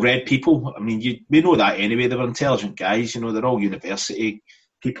well-read people. I mean, we know that anyway. They were intelligent guys. They're all university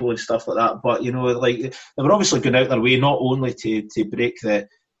people and stuff like that. But they were obviously going out their way not only to break the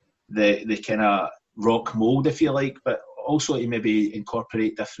kind of rock mold, if you like, but also to maybe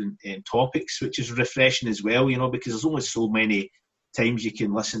incorporate different topics, which is refreshing as well. Because there's only so many times you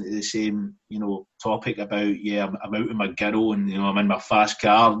can listen to the same topic about I'm out with my girl and I'm in my fast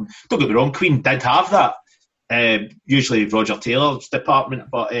car. And don't get me wrong, Queen did have that. Usually Roger Taylor's department,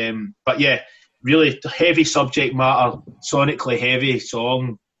 but yeah, really heavy subject matter, sonically heavy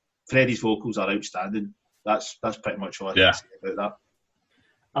song. Freddie's vocals are outstanding. That's pretty much all I can say about that.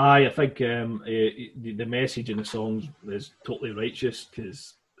 I think the message in the songs is totally righteous,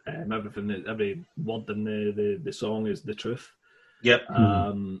 because every word in the song is the truth. Yep.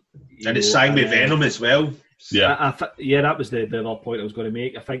 And it's sang with Venom as well. Yeah, that was the other point I was going to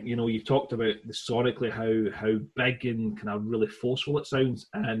make. I think you talked about the sonically how big and kind of really forceful it sounds,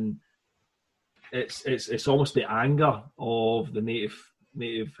 and it's almost the anger of the Native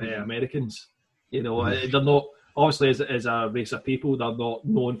Americans. They're not, obviously as a race of people, they're not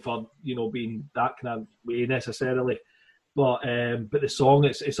known for being that kind of way necessarily, but the song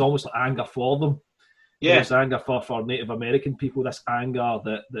it's almost like anger for them. Yeah, this anger for Native American people, this anger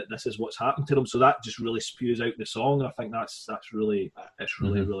that this is what's happened to them. So that just really spews out the song. I think that's really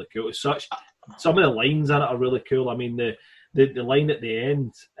really cool. It's some of the lines in it are really cool. I mean the line at the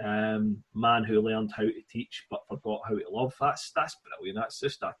end, man who learned how to teach but forgot how to love. That's brilliant. That's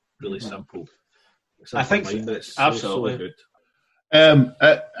just a really simple I think line, but it's absolutely so good.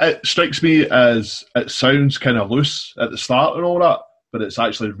 It strikes me as it sounds kind of loose at the start and all that, but it's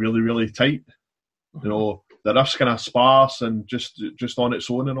actually really, really tight. The riff's kind of sparse and just on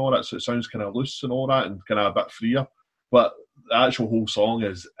its own and all that, so it sounds kind of loose and all that, and kind of a bit freer. But the actual whole song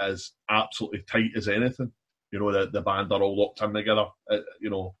is absolutely tight as anything. The band are all locked in together.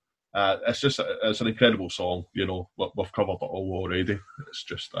 It's an incredible song. We've covered it all already. It's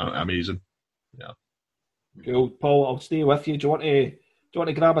just amazing. Yeah. Cool, Paul. I'll stay with you. Do you want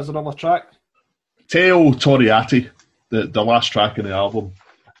to grab us another track? Teo Toriati, the last track in the album.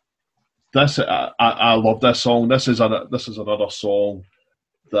 This I love this song. This is another song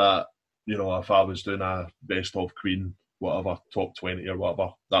that if I was doing a best of Queen, whatever, top 20 or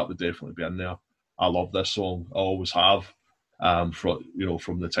whatever, that would definitely be in there. I love this song. I always have. From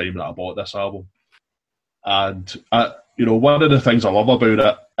the time that I bought this album, and one of the things I love about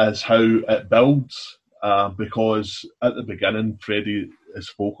it is how it builds. Because at the beginning, Freddie's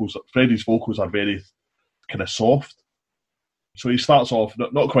vocals are very kind of soft. So he starts off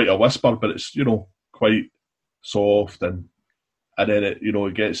not quite a whisper, but it's quite soft, and then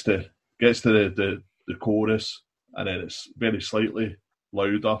it gets to the chorus, and then it's very slightly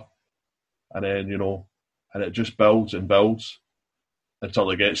louder, and then and it just builds and builds until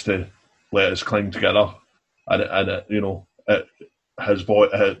it gets to Let Us Cling Together, and his voice,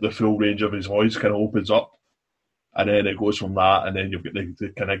 the full range of his voice kind of opens up, and then it goes from that, and then you've got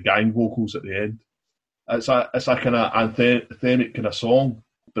the kind of gang vocals at the end. It's a kind of anthemic kind of song,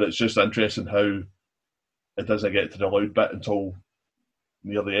 but it's just interesting how it doesn't get to the loud bit until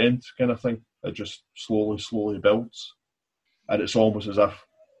near the end, kind of thing. It just slowly builds, and it's almost as if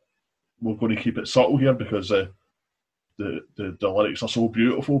we're going to keep it subtle here because the lyrics are so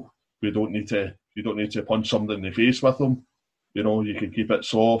beautiful. You don't need to punch somebody in the face with them. You know, you can keep it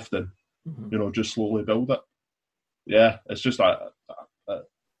soft and just slowly build it. Yeah, it's just a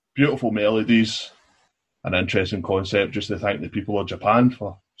beautiful melodies, an interesting concept. Just to thank the people of Japan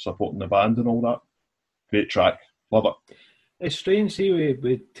for supporting the band and all that. Great track, love it. It's strange, see,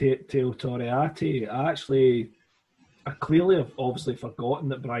 with Teo Toriati. I clearly have obviously forgotten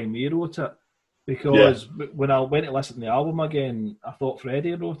that Brian May wrote it, because when I went to listen to the album again, I thought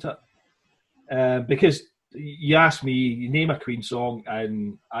Freddie wrote it. Because you ask me, you name a Queen song,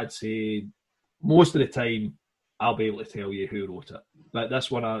 and I'd say most of the time I'll be able to tell you who wrote it. But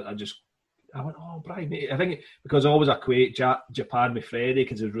this one, I went, oh, Brian May. I think because I always equate Japan with Freddie,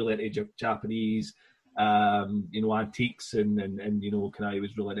 because he was really into Japanese, antiques and kind of, he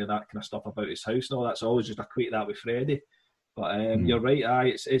was really into that kind of stuff about his house and all that. So I always just equate that with Freddie. But you're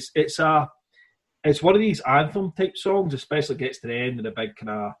right, it's one of these anthem type songs, especially gets to the end and the big kind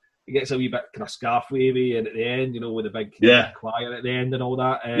of, it gets a wee bit kind of scarf wavy, and at the end, with the big choir at the end and all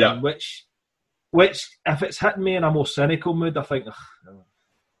that. Which if it's hitting me in a more cynical mood, I think,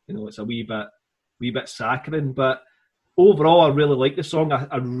 it's a wee bit saccharine. But overall, I really like the song. I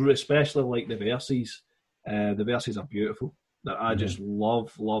especially like the verses. The verses are beautiful. I just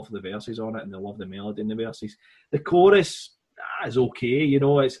love the verses on it, and I love the melody in the verses. The chorus is okay.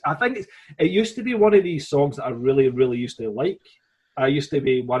 I think it used to be one of these songs that I really, really used to like. I used to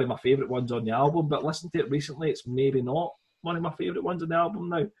be one of my favourite ones on the album, but listening to it recently, it's maybe not one of my favourite ones on the album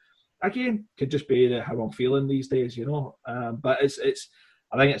now. Again, could just be how I'm feeling these days, But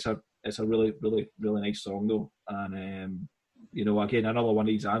I think it's a really, really, really nice song though, and again, another one of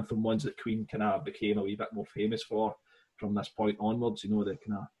these anthem ones that Queen kind of became a wee bit more famous for from this point onwards. The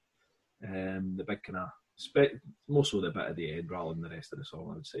kind of the big kind of more so the bit at the end rather than the rest of the song,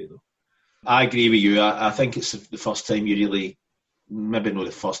 I would say though. I agree with you. I think it's the first time you really, maybe not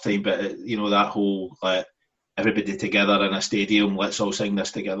the first time, but that whole everybody together in a stadium, let's all sing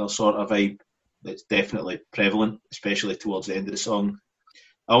this together sort of vibe. It's definitely prevalent, especially towards the end of the song.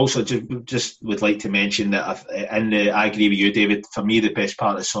 I also just would like to mention that I agree with you, David. For me, the best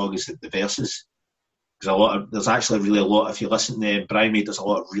part of the song is the verses. There's actually really a lot. If you listen to Brian May, there's a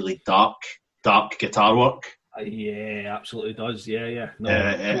lot of really dark guitar work. Yeah, absolutely does. Yeah. No,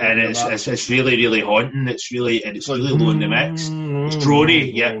 and it's really, really haunting. It's really low in the mix. It's drony.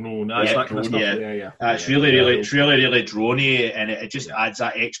 Yeah, that kind of stuff. Yeah. It's really, really drony, and it just adds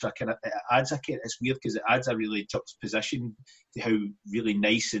that extra kind of. It's weird because it adds a really juxtaposition to how really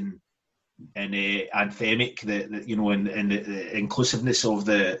nice and anthemic and the inclusiveness of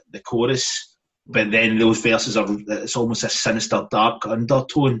the chorus. But then those verses it's almost a sinister, dark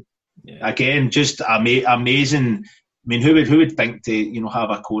undertone. Yeah. Again, just amazing. I mean, who would think to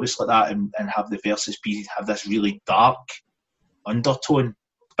have a chorus like that and have the verses have this really dark undertone?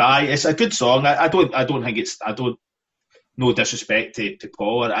 But it's a good song. I don't think it's. No disrespect to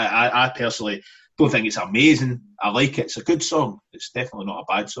Paul. I personally don't think it's amazing. I like it. It's a good song. It's definitely not a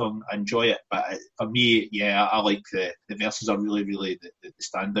bad song. I enjoy it. But for me, I like the verses are really, really the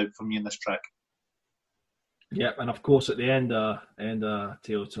standout for me in this track. Yep, and of course at the end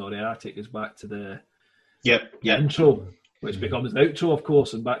Teo Toriati goes back to the intro, which becomes the outro, of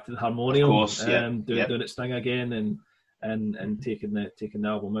course, and back to the harmonium, of course, doing its thing again, and taking the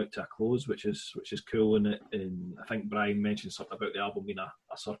album out to a close, which is cool. And I think Brian mentioned something about the album being a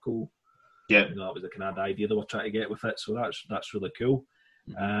circle. Yeah, that was the kind of idea they were trying to get with it. So that's really cool.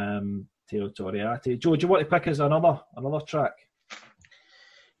 Teo Toriati. Joe, do you want to pick us another track?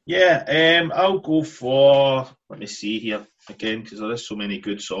 Yeah, I'll go for, let me see here again, because there is so many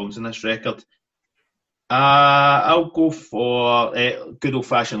good songs in this record. I'll go for Good Old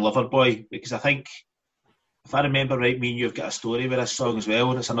Fashioned Lover Boy, because I think, if I remember right, me and you've got a story with this song as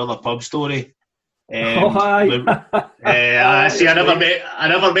well, and it's another pub story. Hi. See, I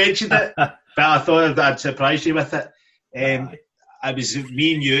never mentioned it, but I thought I'd surprise you with it. I was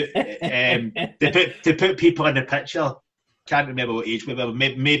me and you to put people in the picture. Can't remember what age we were,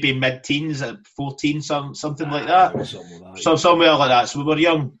 maybe mid-teens, 14, something like that. Somewhere like that. So we were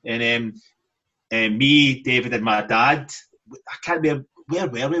young, and me, David, and my dad. I can't remember where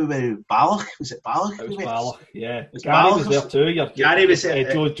were we? Balloch? Was it Balloch? It was Balloch. Yeah. Gary was there too. Gary was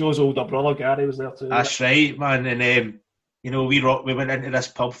there. Joe's older brother. Gary was there too. That's right, man. And we went into this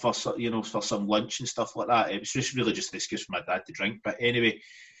pub for for some lunch and stuff like that. It was just really just an excuse for my dad to drink. But anyway,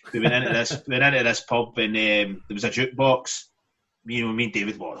 we went into this pub and there was a jukebox. Me and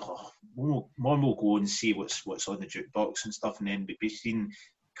David were, we'll go and see what's on the jukebox and stuff. And then we seen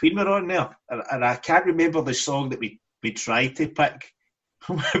Queen were on there, and I can't remember the song that we tried to pick.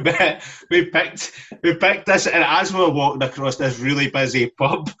 we picked this, and as we were walking across this really busy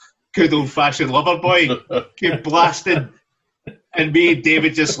pub, good old fashioned Loverboy came blasting, and me and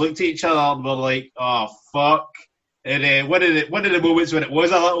David just looked at each other and were like, "Oh fuck!" And one of the moments when it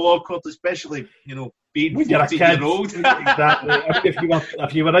was a little awkward, especially being 14-year-old. Exactly.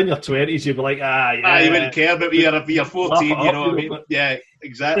 If you were in your 20s, you'd be like, yeah. You wouldn't care, but if you're 14, you know what I mean? Yeah,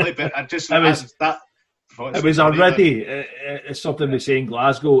 exactly. But I just it was already. It's something we say in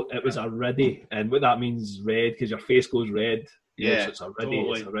Glasgow. It was already, and what that means is red, because your face goes red. Yeah, so it's already.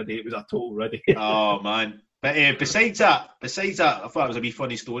 Totally. It's already. It was a total ready. Oh man! But besides that, I thought it was a wee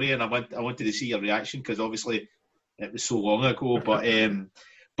funny story, and I wanted to see your reaction because obviously it was so long ago.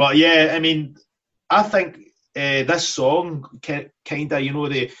 But yeah, I mean, I think this song kind of,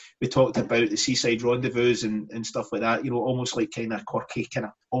 we talked about the Seaside Rendezvous and stuff like that, almost like kind of quirky, kind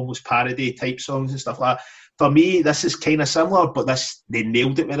of almost parody type songs and stuff like that. For me, this is kind of similar, but they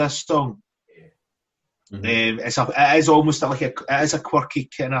nailed it with this song. Mm-hmm. It is almost like it is a quirky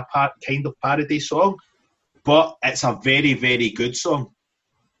kind of parody song, but it's a very, very good song.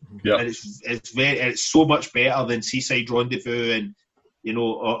 Yeah, and it's so much better than Seaside Rendezvous and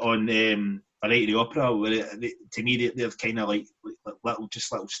on A Night at the Opera. Where to me they're kind of like little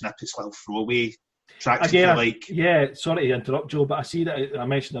snippets, little throwaway tracks. Again, yeah. Sorry to interrupt, Joe, but I see that I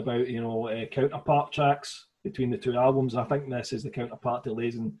mentioned about counterpart tracks between the two albums. I think this is the counterpart to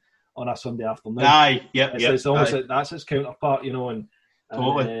Lazing on a Sunday Afternoon. Aye, it's almost like that's its counterpart, and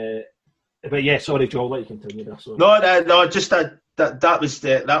totally. But yeah, sorry, Joe, I'll let you continue there. Sorry. No, just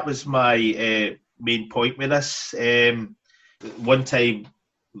that was my main point with this. One time,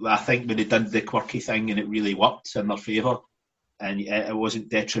 I think when they done the quirky thing and it really worked in their favour, and it wasn't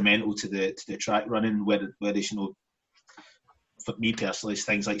detrimental to the track running. Whereas for me personally, it's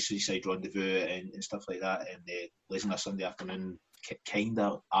things like Suicide Rendezvous and stuff like that, and Lazing on a Sunday Afternoon kind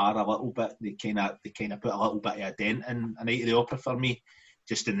of are a little bit. They kind of put a little bit of a dent in A Night at the Opera for me,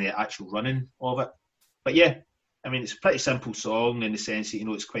 just in the actual running of it. But yeah, I mean, it's a pretty simple song in the sense that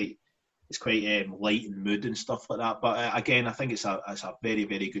it's quite light and mood and stuff like that. But again, I think it's a very,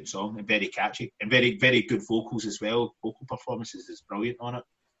 very good song and very catchy and very, very good vocals as well. Vocal performances is brilliant on it.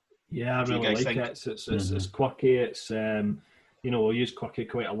 Yeah, I really like it. It's quirky. It's we use quirky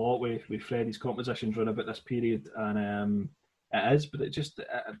quite a lot with Freddie's compositions run about this period, and it is. But it just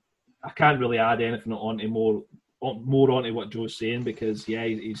I can't really add anything onto more onto what Joe's saying, because yeah,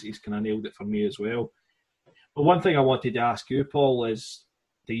 he's kind of nailed it for me as well. But one thing I wanted to ask you, Paul, is,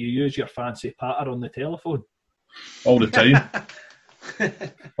 do you use your fancy patter on the telephone? All the time.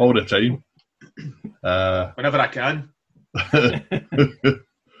 All the time. Whenever I can.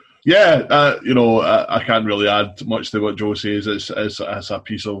 Yeah, I can't really add much to what Joe says. It's a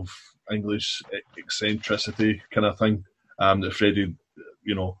piece of English eccentricity kind of thing that Freddie,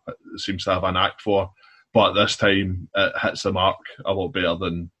 seems to have a knack for. But this time it hits the mark a lot better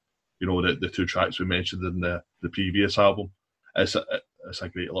than, the two tracks we mentioned in the previous album. It's a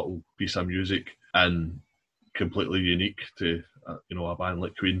great little piece of music and completely unique to a band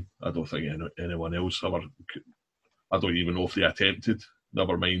like Queen. I don't think anyone else ever. I don't even know if they attempted.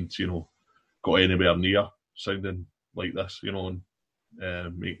 Never mind, got anywhere near sounding like this. And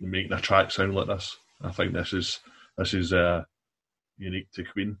making a track sound like this. I think this is unique to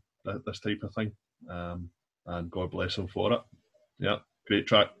Queen. This type of thing, and God bless them for it. Yeah, great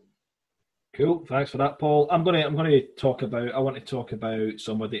track. Cool, thanks for that, Paul. I want to talk about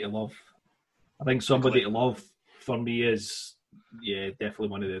Somebody to Love. I think Somebody to Love for me is definitely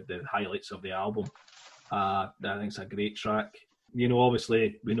one of the highlights of the album. I think it's a great track.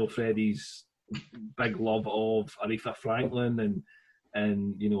 Obviously we know Freddie's big love of Aretha Franklin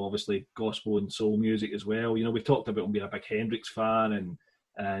and obviously gospel and soul music as well. We talked about him being a big Hendrix fan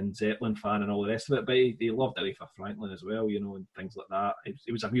and Zeppelin fan and all the rest of it, but he loved Aretha Franklin as well, and things like that.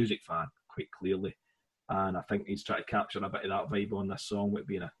 He was a music fan, quite clearly, and I think he's trying to capture a bit of that vibe on this song, with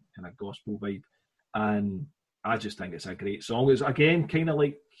being a kind of gospel vibe, and I just think it's a great song. It's again kind of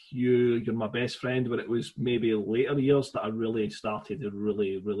like You're My Best Friend, where it was maybe later years that I really started to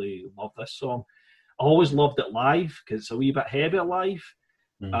really, really love this song. I always loved it live because it's a wee bit heavy live,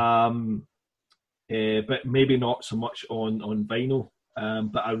 but maybe not so much on vinyl.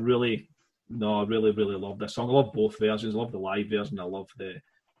 But I really, really love this song. I love both versions. I love the live version. I love the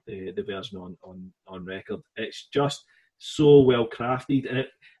version on record. It's just so well crafted,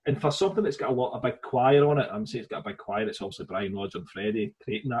 and for something that's got a big choir on it, I'm saying it's got a big choir. It's obviously Brian, Roger, and Freddie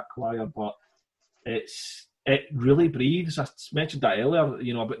creating that choir, but it really breathes. I mentioned that earlier,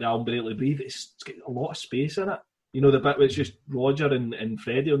 about the album Barely Breathe. It's got a lot of space in it. The bit where it's just Roger and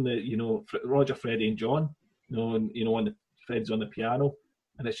Freddie on the, Roger, Freddie, and John. And Freddie's on the piano,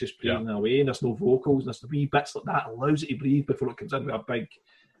 and it's just breathing away, and there's no vocals, and there's the wee bits like that allows it to breathe before it comes in with a big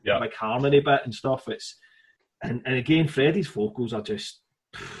harmony bit and stuff. And again, Freddie's vocals are just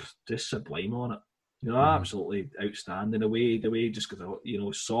sublime on it. Absolutely outstanding. The way just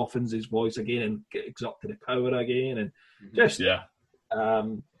because softens his voice again and gets up to the power again, and just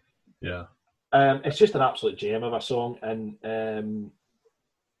it's just an absolute gem of a song. And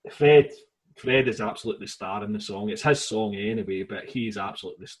Fred is absolutely the star in the song. It's his song anyway, but he's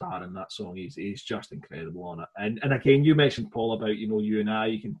absolutely the star in that song. He's just incredible on it. And again, you mentioned, Paul, about you and I.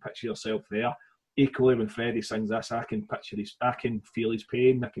 You can picture yourself there. Equally, when Freddie sings this, I can feel his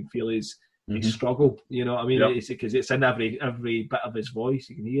pain. I can feel his struggle. You know what I mean? It's because it's in every bit of his voice.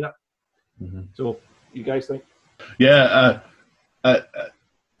 You can hear it. So, you guys think? Yeah. The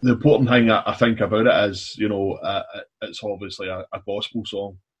important thing I think about it is, it's obviously a gospel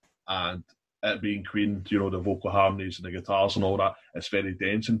song, and it being Queen, the vocal harmonies and the guitars and all that, it's very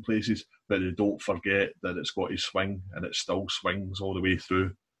dense in places, but they don't forget that it's got a swing, and it still swings all the way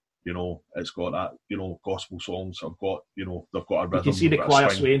through. It's got that, gospel songs have got, they've got a rhythm. You can see the choir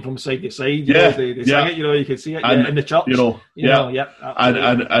swaying from side to side. They sing it, you can see it in the church. And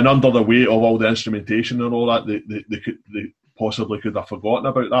under the weight of all the instrumentation and all that, they possibly could have forgotten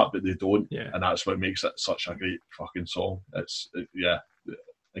about that, but they don't. And that's what makes it such a great fucking song. It's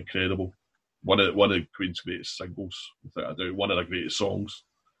incredible. One of Queen's greatest singles, without a doubt. One of the greatest songs.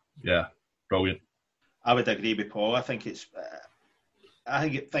 Yeah, brilliant. I would agree with Paul. I think I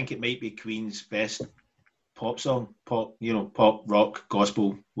think it might be Queen's best pop song, pop rock,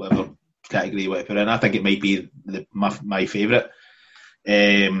 gospel, whatever category you want to put in. I think it might be my favourite.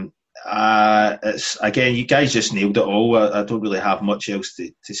 It's again, you guys just nailed it all. I don't really have much else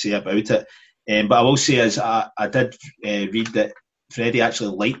to say about it. But I will say, as I did read that Freddie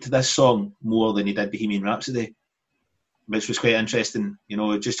actually liked this song more than he did Bohemian Rhapsody, which was quite interesting.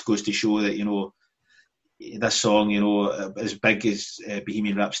 It just goes to show that this song, as big as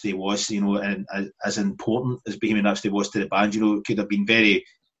Bohemian Rhapsody was, and as important as Bohemian Rhapsody was to the band, it could have been very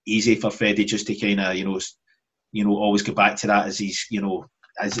easy for Freddie just to kind of, always go back to that as his,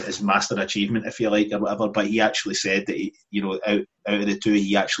 as master achievement, if you like, or whatever. But he actually said that, out of the two,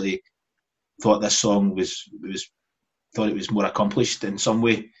 he actually thought this song thought it was more accomplished in some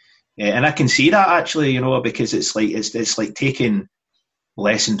way. And I can see that actually, because it's like taking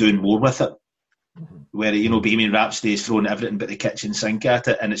less and doing more with it. Where Bohemian Rhapsody is throwing everything but the kitchen sink at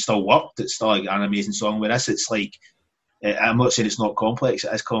it, and it still worked. It's still an amazing song. Whereas it's like, I'm not saying it's not complex.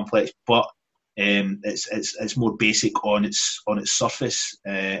 It is complex, but it's more basic on its surface,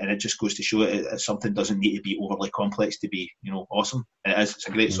 and it just goes to show it something doesn't need to be overly complex to be awesome. And it is. It's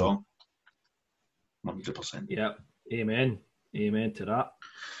a great song. 100%. Yeah. Amen to that.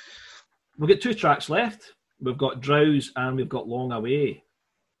 We've got 2 tracks left. We've got Drowse and we've got Long Away.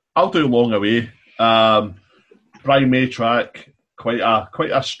 I'll do Long Away. Brian May track, quite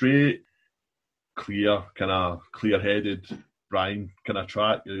a straight, clear-headed Brian kind of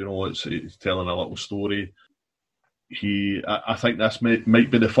track. It's telling a little story. I think this might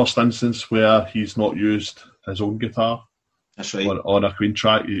be the first instance where he's not used his own guitar. That's right. On a Queen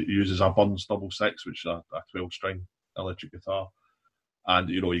track, he uses a Burns 66, which is a 12-string electric guitar, and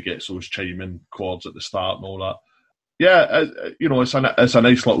he gets those chiming chords at the start and all that. Yeah, it's a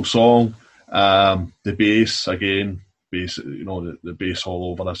nice little song. The bass again, the bass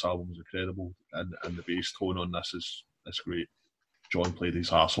all over this album is incredible, and the bass tone on this is great. John played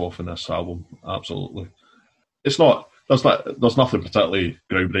his ass off in this album, absolutely. There's nothing particularly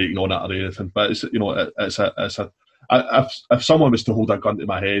groundbreaking on it or anything, but if someone was to hold a gun to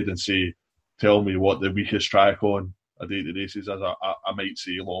my head and say, tell me what the weakest track on A Day to Races is, I might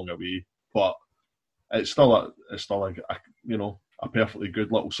say Long Away, but it's still a perfectly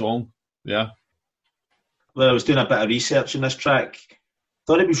good little song. Yeah. Well, I was doing a bit of research on this track.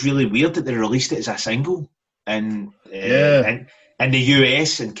 Thought it was really weird that they released it as a single in the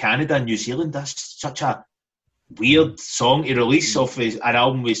US and Canada and New Zealand. That's such a weird song to release off an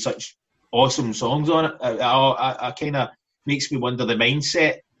album with such awesome songs on it. I kind of makes me wonder the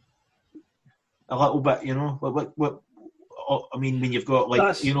mindset a little bit. What I mean, when you've got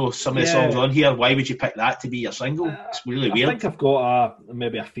some of the songs on here, why would you pick that to be your single? It's really weird. I think I've got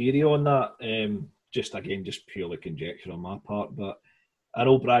maybe a theory on that. Just purely conjecture on my part, but I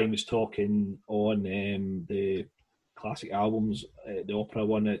know Brian was talking on the classic albums, the opera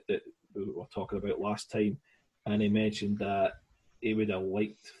one that we were talking about last time, and he mentioned that he would have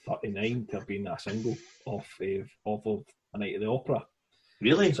liked 39 to have been a single off of A Night at the Opera.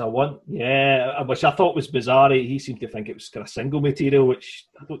 Really? So which I thought was bizarre. He seemed to think it was kind of single material, which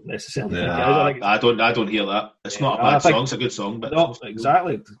I don't necessarily think it is. I don't hear that. It's not a bad song. It's a good song, but not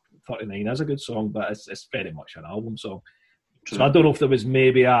exactly. 39 is a good song, but it's very much an album song. True. So I don't know if there was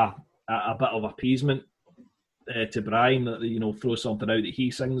maybe a bit of appeasement to Brian that throw something out that he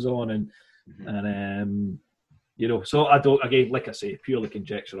sings on, and so I don't. Again, like I say, purely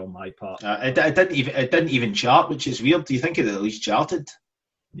conjecture on my part. It didn't even chart, which is weird. Do you think it at least charted?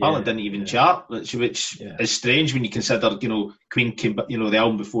 Well, it didn't even chart, which is strange when you consider, Queen came, the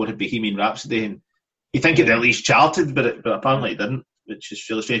album before had Bohemian Rhapsody, and you think it at least charted, but apparently it didn't, which is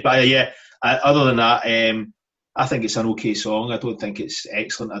really strange. But other than that, I think it's an okay song. I don't think it's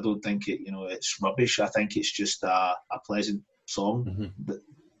excellent. I don't think it's rubbish. I think it's just a pleasant song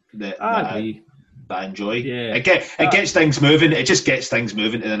that I enjoy. Yeah. It gets things moving. It just gets things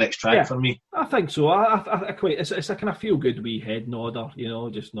moving to the next track for me. I think so. I quite. It's a kind of feel good wee head nodder,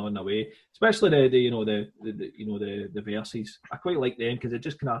 just nodding away. Especially the verses. I quite like them because it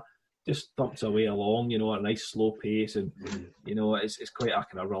just kind of thumps away along, at a nice slow pace, and it's quite a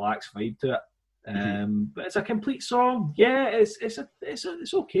kind of relaxed vibe to it. But it's a complete song. Yeah,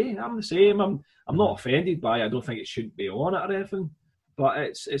 it's okay. I'm the same. I'm not offended by it. I don't think it shouldn't be on it or anything. But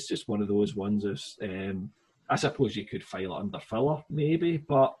it's just one of those ones. I suppose you could file it under filler, maybe.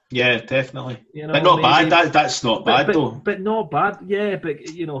 But yeah, definitely. But not maybe, bad. That's not bad though. But not bad. Yeah, but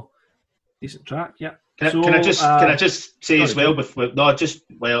decent track. Yeah. Can I just say as well?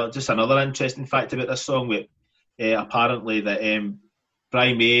 Just another interesting fact about this song. Apparently that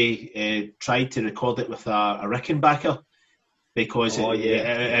Brian May tried to record it with a Rickenbacker because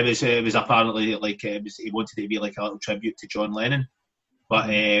it was apparently he wanted it to be like a little tribute to John Lennon. But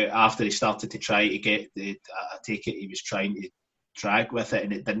after he started to try to get I take it he was trying to drag with it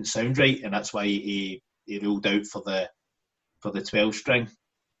and it didn't sound right, and that's why he ruled out for the 12-string.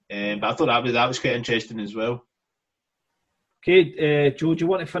 But I thought that was quite interesting as well. Okay, Joe, do you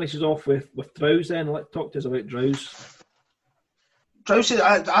want to finish us off with Drowse then? Talk to us about Drowse. Drowse,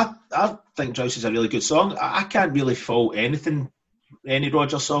 I think Drowse is a really good song. I can't really fault any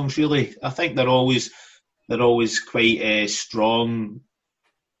Roger songs really. I think they're always quite strong.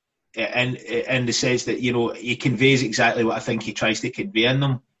 In the sense that he conveys exactly what I think he tries to convey in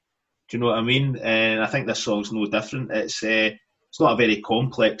them. Do you know what I mean? And I think this song's no different. It's not a very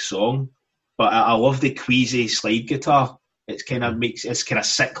complex song, but I love the queasy slide guitar. It's kind of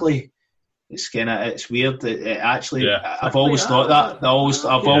sickly. It's weird. It actually, I've always thought that. I've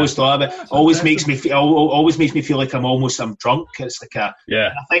always thought of it. Always makes me feel like I'm drunk. It's like I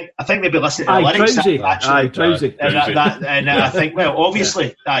think maybe listening to the lyrics actually. Drowsy. And I think, well,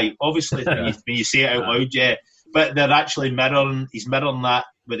 obviously, when you say it out loud, but they're actually he's mirroring that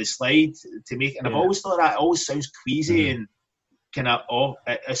with a slide to make. And I've always thought that it always sounds queasy and kind of off.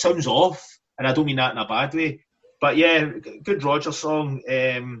 It sounds off, and I don't mean that in a bad way. But yeah, good Roger song.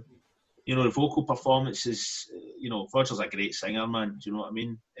 The vocal performances, Roger's a great singer, man. Do you know what I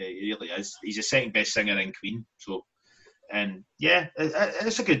mean? He really is. He's the second best singer in Queen. So, and yeah,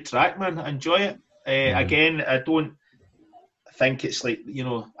 it's a good track, man. I enjoy it. Again, I don't think it's like,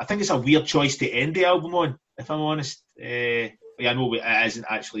 I think it's a weird choice to end the album on, if I'm honest. I know it isn't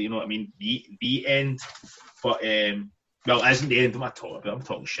actually, what I mean, the end. But, well, it isn't the end of my talk, but I'm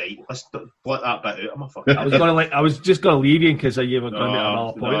talking shite. Let's blot that bit out of my fucking I was just going to leave you because you were going to make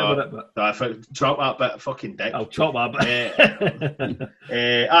another point about it. But if I drop that bit, fucking dick. I'll chop that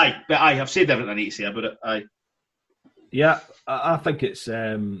bit. I've said everything I need to say about it. Aye. Yeah, I think it's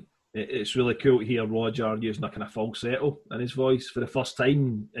really cool to hear Roger using a kind of falsetto in his voice for the first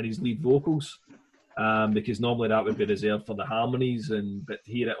time in his lead vocals. Because normally that would be reserved for the harmonies, but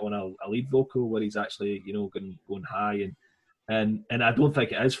to hear it on a lead vocal where he's actually going high and I don't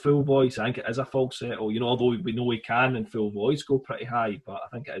think it is full voice. I think it is a falsetto. Although we know he can in full voice go pretty high, but I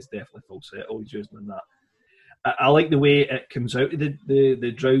think it is definitely falsetto he's using in that. I like the way it comes out of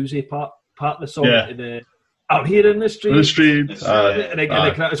the drowsy part of the song. Yeah. Out here in the street. It's almost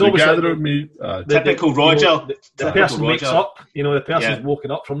like typical Roger. The person wakes up, the person's woken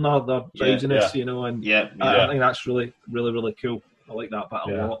up from their drowsiness, I think that's really, really, really cool. I like that bit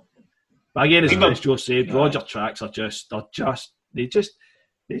a lot. But again, as Joe said, Roger tracks they just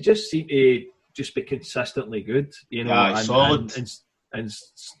seem to just be consistently good, solid. And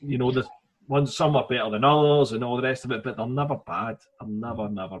the ones, some are better than others and all the rest of it, but they're never bad. They're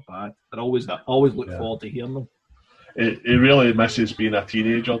never bad. I always look forward to hearing them. He really misses being a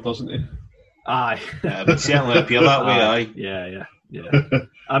teenager, doesn't he? Aye. It would certainly appear that way, aye. Yeah.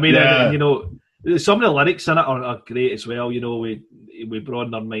 I mean, Yeah. you know, some of the lyrics in it are great as well. You know, we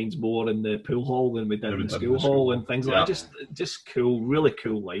broaden our minds more in the pool hall than we did in the school hall and things like that. Just cool, really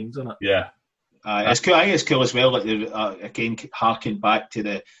cool lines in it. Yeah. It's cool. I think it's cool as well. Like again, harking back to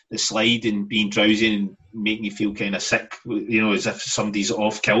the slide and being drowsy and making you feel kind of sick. You know, as if somebody's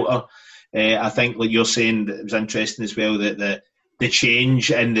off kilter. I think, like you're saying, that it was interesting as well that the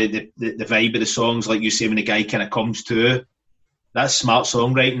change and the vibe of the songs, like you say, when the guy kind of comes to, that's smart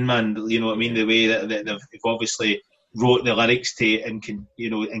songwriting, man. You know what I mean? The way that they've obviously wrote the lyrics to in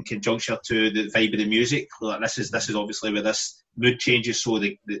conjunction to the vibe of the music. Like this is obviously where this mood changes, so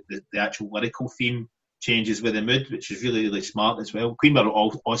the actual lyrical theme changes with the mood, which is really, really smart as well. Queen were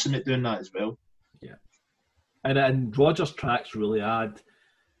all awesome at doing that as well. Yeah, and Roger's tracks really add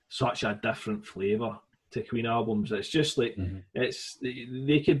such a different flavour to Queen albums. It's just like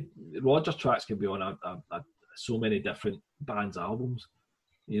Roger's tracks could be on a so many different bands' albums,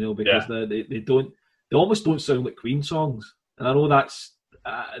 you know, because they almost don't sound like Queen songs. And I know that's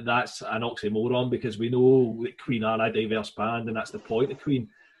an oxymoron, because we know that Queen are a diverse band, and that's the point of Queen.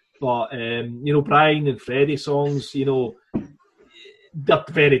 But you know, Brian and Freddie songs, you know, they're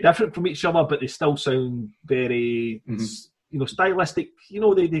very different from each other, but they still sound very, you know, stylistic. You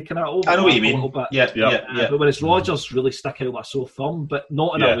know, they kind of overlap. I know what you a mean. little bit. Yeah. But whereas Rogers really stick out like a sore thumb, but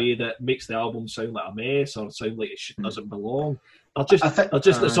not in a way that makes the album sound like a mess or sound like it doesn't belong.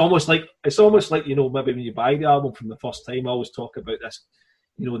 It's almost like you know, maybe when you buy the album from the first time. I always talk about this.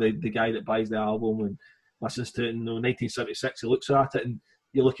 You know, the guy that buys the album and listens to it in 1976, he looks at it and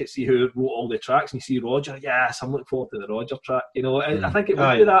you look at see who wrote all the tracks and you see Roger. Yes, I'm looking forward to the Roger track. You know, I think it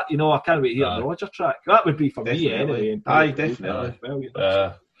would be that. You know, I can't wait to hear the Roger track. That would be for me anyway. Definitely. Well, you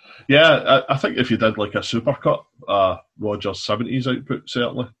know, I think if you did like a supercut, Roger's 70s output,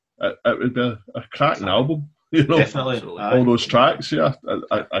 certainly it would be a cracking album. You know, definitely all those tracks. Yeah,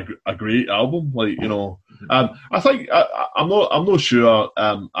 a great album. Like, you know, I think I'm not sure.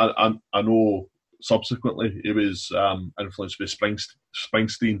 I know subsequently he was influenced by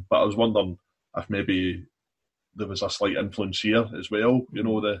Springsteen, but I was wondering if maybe there was a slight influence here as well. You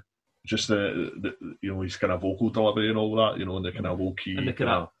know, the you know, his kind of vocal delivery and all that. You know, and the kind of low key. And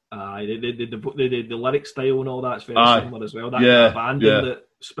the lyric style and all that's very similar as well. That kind of abandon that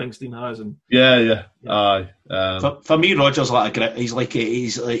Springsteen has, and for me, Roger's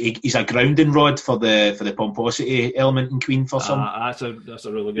he's a grounding rod for the pomposity element in Queen for some. That's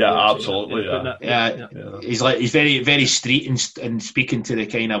a really good. Absolutely. He's very, very street and speaking to the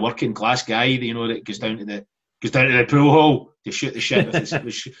kind of working class guy, you know, that goes down to the pool hall to shoot the shit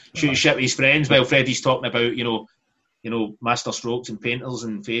with his friends, while Freddie's talking about you know, master strokes and painters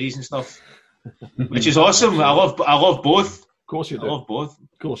and fairies and stuff, which is awesome. I love both. Of course you do. I love both.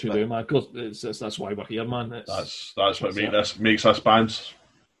 Of course you do, man. Of course, that's why we're here, man. That's what makes us bands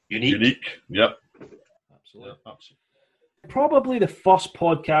unique. Yep. Absolutely. Probably the first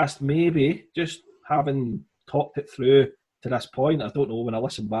podcast, maybe, just having talked it through to this point. I don't know, when I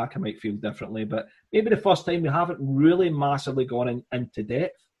listen back I might feel differently, but maybe the first time we haven't really massively gone into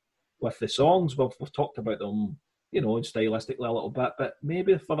depth with the songs. We've talked about them, you know, stylistically a little bit, but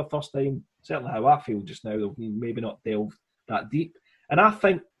maybe for the first time, certainly how I feel just now, maybe not delved that deep. And I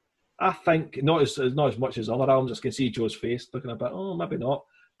think not as much as other albums. I can see Joe's face looking a bit, oh, maybe not.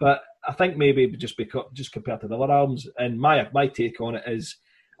 But I think maybe just compared to the other albums, and my take on it is,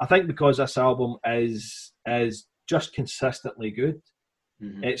 I think because this album is just consistently good.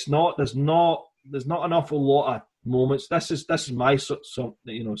 It's not. There's not an awful lot of moments. This is my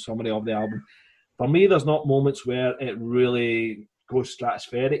summary of the album. For me, there's not moments where it really goes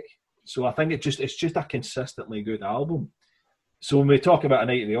stratospheric. So I think it's just a consistently good album. So when we talk about A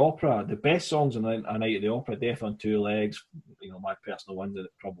Night at the Opera, the best songs on A Night at the Opera, Death on Two Legs, you know, my personal ones, that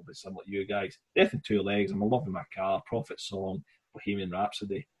probably similar to you guys. Death on Two Legs, I'm in Love with My Car, Prophet Song, Bohemian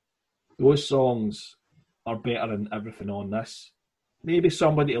Rhapsody. Those songs are better than everything on this. Maybe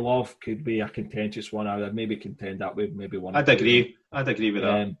Somebody to Love could be a contentious one. I would maybe contend that with maybe one. I'd agree with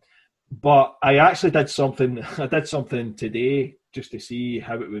that. But I actually did something today just to see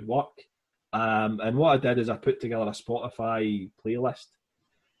how it would work. And what I did is I put together a Spotify playlist.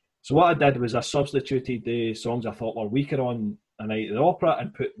 So what I did was I substituted the songs I thought were weaker on A Night at the Opera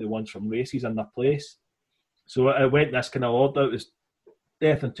and put the ones from Races in their place. So it went this kind of order. It was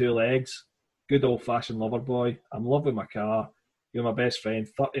Death on Two Legs, Good Old Fashioned Lover Boy, I'm in Love with My Car, You're My Best Friend,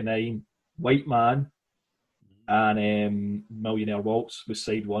 39, White Man, and Millionaire Waltz was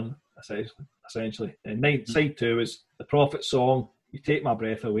side one, essentially. And side two was The Prophet Song, You Take My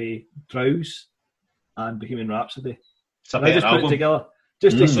Breath Away, Drowse, and Bohemian Rhapsody. It's a better album. Put it together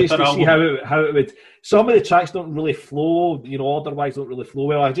just to see how it would. Some of the tracks don't really flow, order-wise don't really flow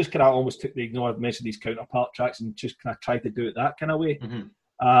well. I just kind of almost took I've mentioned these counterpart tracks and just kind of tried to do it that kind of way.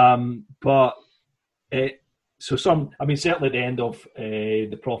 But certainly at the end of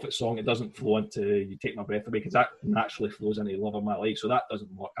the Prophet song, it doesn't flow into You Take My Breath Away, because that naturally flows into Love of My Life, so that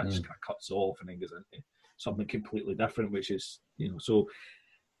doesn't work. That just kind of cuts off and then goes into something completely different, which is, so.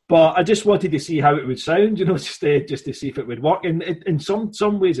 But I just wanted to see how it would sound, just to see if it would work. And in some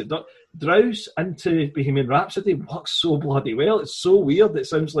ways, it does. Drowse into Bohemian Rhapsody works so bloody well. It's so weird. It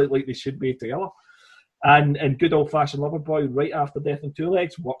sounds like they should be together. And Good Old Fashioned Lover Boy, right after Death on Two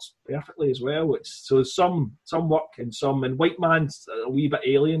Legs, works perfectly as well. So some work and some. And White Man's a wee bit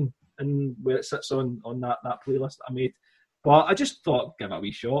alien and where it sits on that playlist that I made. But I just thought give it a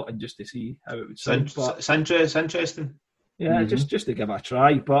wee shot and just to see how it would sound. It's interesting. Yeah, just to give it a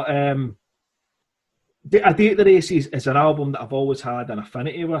try. But A Day at the Races is an album that I've always had an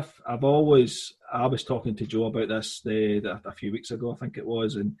affinity with. I was talking to Joe about this a few weeks ago, I think it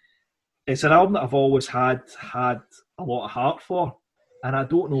was, and it's an album that I've always had a lot of heart for, and I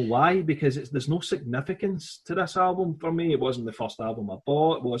don't know why, because there's no significance to this album for me. It wasn't the first album I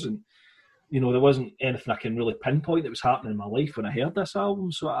bought. It wasn't, there wasn't anything I can really pinpoint that was happening in my life when I heard this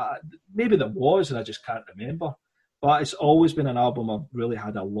album. So maybe there was, and I just can't remember. But it's always been an album I've really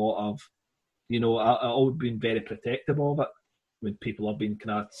had a lot of, I've always been very protective of it. When people have been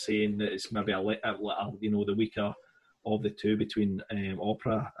kind of saying that it's maybe the weaker of the two between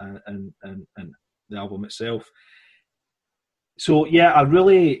Opera and the album itself. So yeah,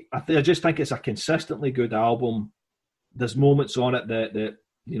 I just think it's a consistently good album. There's moments on it that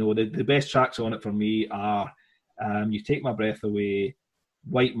the best tracks on it for me are You Take My Breath Away,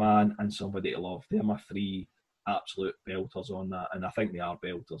 White Man, and Somebody to Love. They're my three absolute belters on that, and I think they are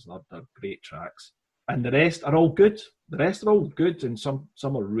belters. They're great tracks, and the rest are all good. And some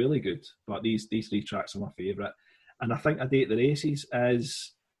are really good. But these three tracks are my favourite. And I think A Day at the Races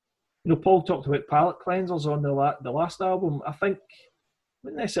is, Paul talked about palate cleansers on the last album. I think I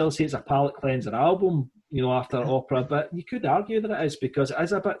wouldn't necessarily say it's a palate cleanser album, after Opera, but you could argue that it is, because it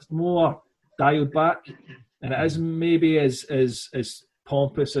is a bit more dialed back, and it is maybe as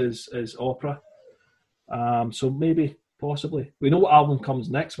pompous as Opera. So maybe, possibly. We know what album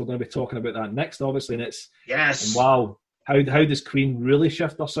comes next. We're going to be talking about that next, obviously, and it's... Yes! Wow. How does Queen really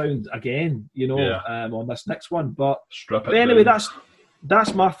shift their sound again, on this next one? But anyway,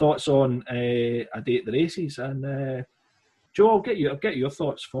 that's my thoughts on A Day at the Races. And Joe, I'll get your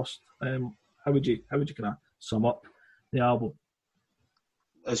thoughts first. How would you kind of sum up the album?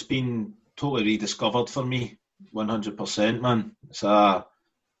 It's been totally rediscovered for me, 100%, man. It's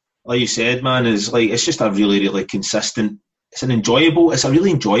like you said, man, it's just a really, really consistent. It's a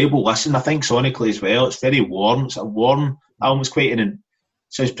really enjoyable listen. I think sonically as well, it's very warm. It's a warm album. It's quite it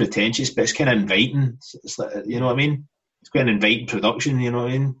sounds pretentious, but it's kind of inviting. It's like, you know what I mean? It's quite an inviting production. You know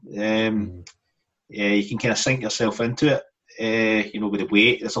what I mean? Yeah, you can kind of sink yourself into it. With the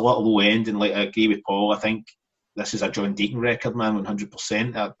weight, there's a lot of low end, and like I agree with Paul. I think this is a John Deacon record, man,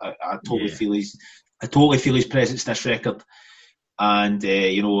 100%. I totally feel his presence in this record. And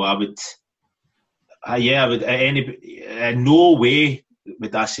I would in no way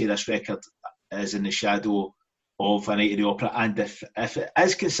would I say this record is in the shadow of A Night at the Opera. And if it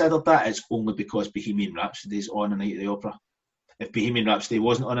is considered that, it's only because Bohemian Rhapsody is on A Night at the Opera. If Bohemian Rhapsody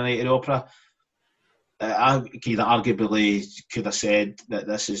wasn't on A Night at the Opera, I arguably could have said that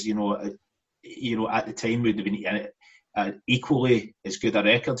this is, at the time would have been equally as good a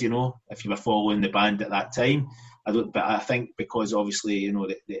record, if you were following the band at that time. But I think because obviously,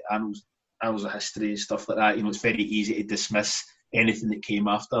 the annals of history and stuff like that, it's very easy to dismiss anything that came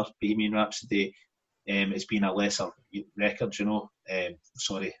after Bohemian Rhapsody as being a lesser record, A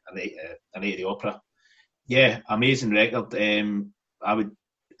Night at the Opera. Yeah, amazing record. I would,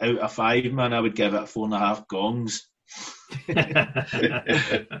 out of 5, man, I would give it 4.5 gongs.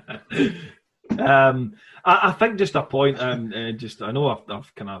 I think just a point, I know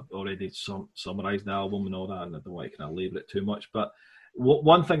I've kind of already summarised the album and all that, and I don't want to kind of labour it too much, but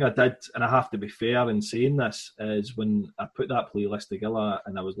one thing I did, and I have to be fair in saying this, is when I put that playlist together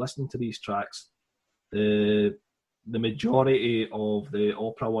and I was listening to these tracks, the majority of the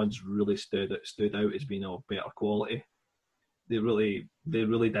Opera ones really stood out as being of better quality. They really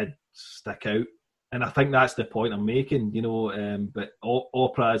did stick out. And I think that's the point I'm making, but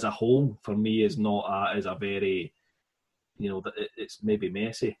Opera as a whole, for me, is not as a very, it's maybe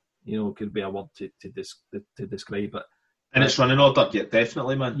messy, could be a word to describe it. And it's running order, yeah,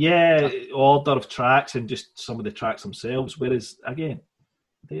 definitely, man. Yeah, order of tracks and just some of the tracks themselves. Whereas, again,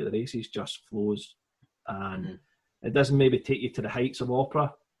 Day at the Races just flows. And It doesn't maybe take you to the heights of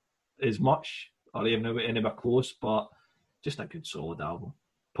opera as much, or even anywhere close, but just a good solid album.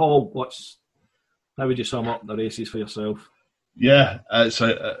 Paul, how would you sum up the Races for yourself? Yeah, it's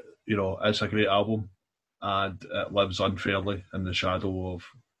a great album, and it lives unfairly in the shadow of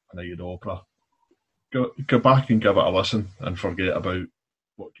A Night at the Opera. Go back and give it a listen, and forget about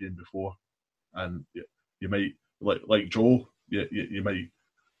what came before, and you might like Joe. You might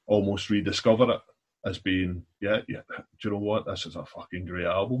almost rediscover it as being, do you know what? This is a fucking great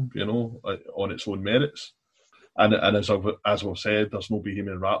album, on its own merits. And as we've said, there's no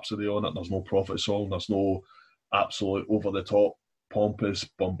Bohemian Rhapsody on it. There's no Prophet Song. There's no absolute over the top, pompous,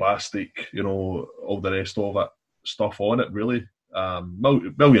 bombastic, all the rest of it stuff on it. Really,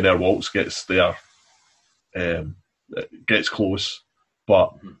 Millionaire Waltz gets there, gets close,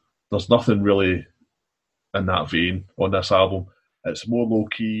 but there's nothing really in that vein on this album. It's more low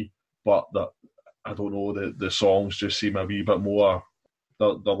key, but I don't know, the songs just seem a wee bit more, they're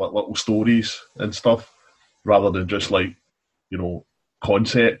like little stories and stuff, rather than just like,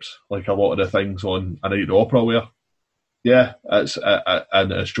 concepts, like a lot of the things on A Night at the Opera where, it's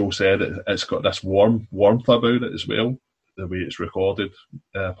and as Joe said, it's got this warmth about it as well, the way it's recorded,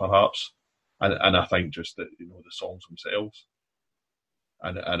 perhaps, and I think just that, the songs themselves,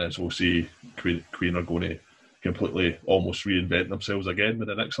 and as we'll see, Queen are going to completely almost reinvent themselves again with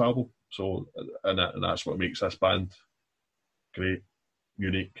the next album. So, and that's what makes this band great,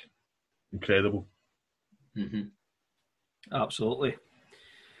 unique, incredible. Mm-hmm. Absolutely.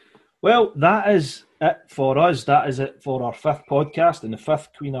 Well, that is it for us. That is it for our 5th podcast and the 5th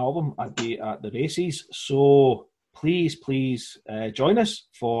Queen album, A Day at the Races. So please join us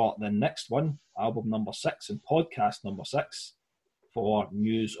for the next one, album number 6 and podcast number 6, for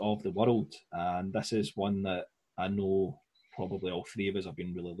News of the World. And this is one that I know probably all 3 of us have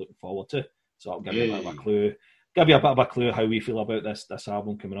been really looking forward to. So I'll give you a bit of a clue. Give you a bit of a clue how we feel about this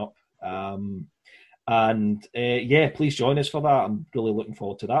album coming up. Please join us for that. I'm really looking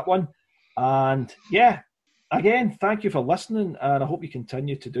forward to that one. And again, thank you for listening, and I hope you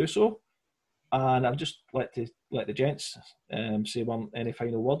continue to do so. And I'd just like to let the gents say any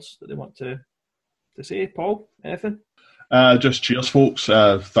final words that they want to say. Paul, anything? Just cheers, folks.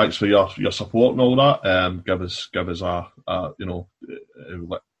 Thanks for your support and all that. Give us a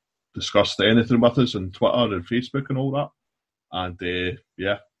discuss anything with us on Twitter and Facebook and all that. And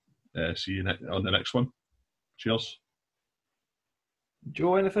see you on the next one. Cheers.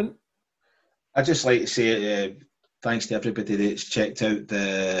 Joe, anything? I'd just like to say thanks to everybody that's checked out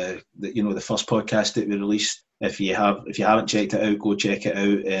the first podcast that we released. If you haven't checked it out, go check it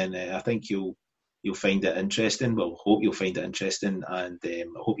out, and I think you'll find it interesting. Well, hope you'll find it interesting, and I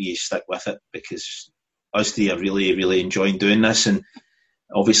hope you stick with it, because us 3 are really, really enjoying doing this, and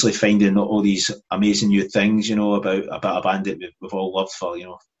obviously finding all these amazing new things, about a band that we've all loved for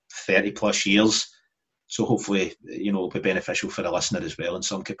 30 plus years. So hopefully, it'll be beneficial for the listener as well in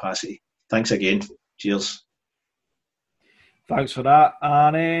some capacity. Thanks again. Cheers. Thanks for that,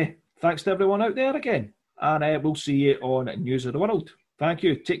 and thanks to everyone out there again. And we'll see you on News of the World. Thank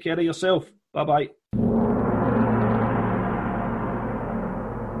you. Take care of yourself. Bye-bye.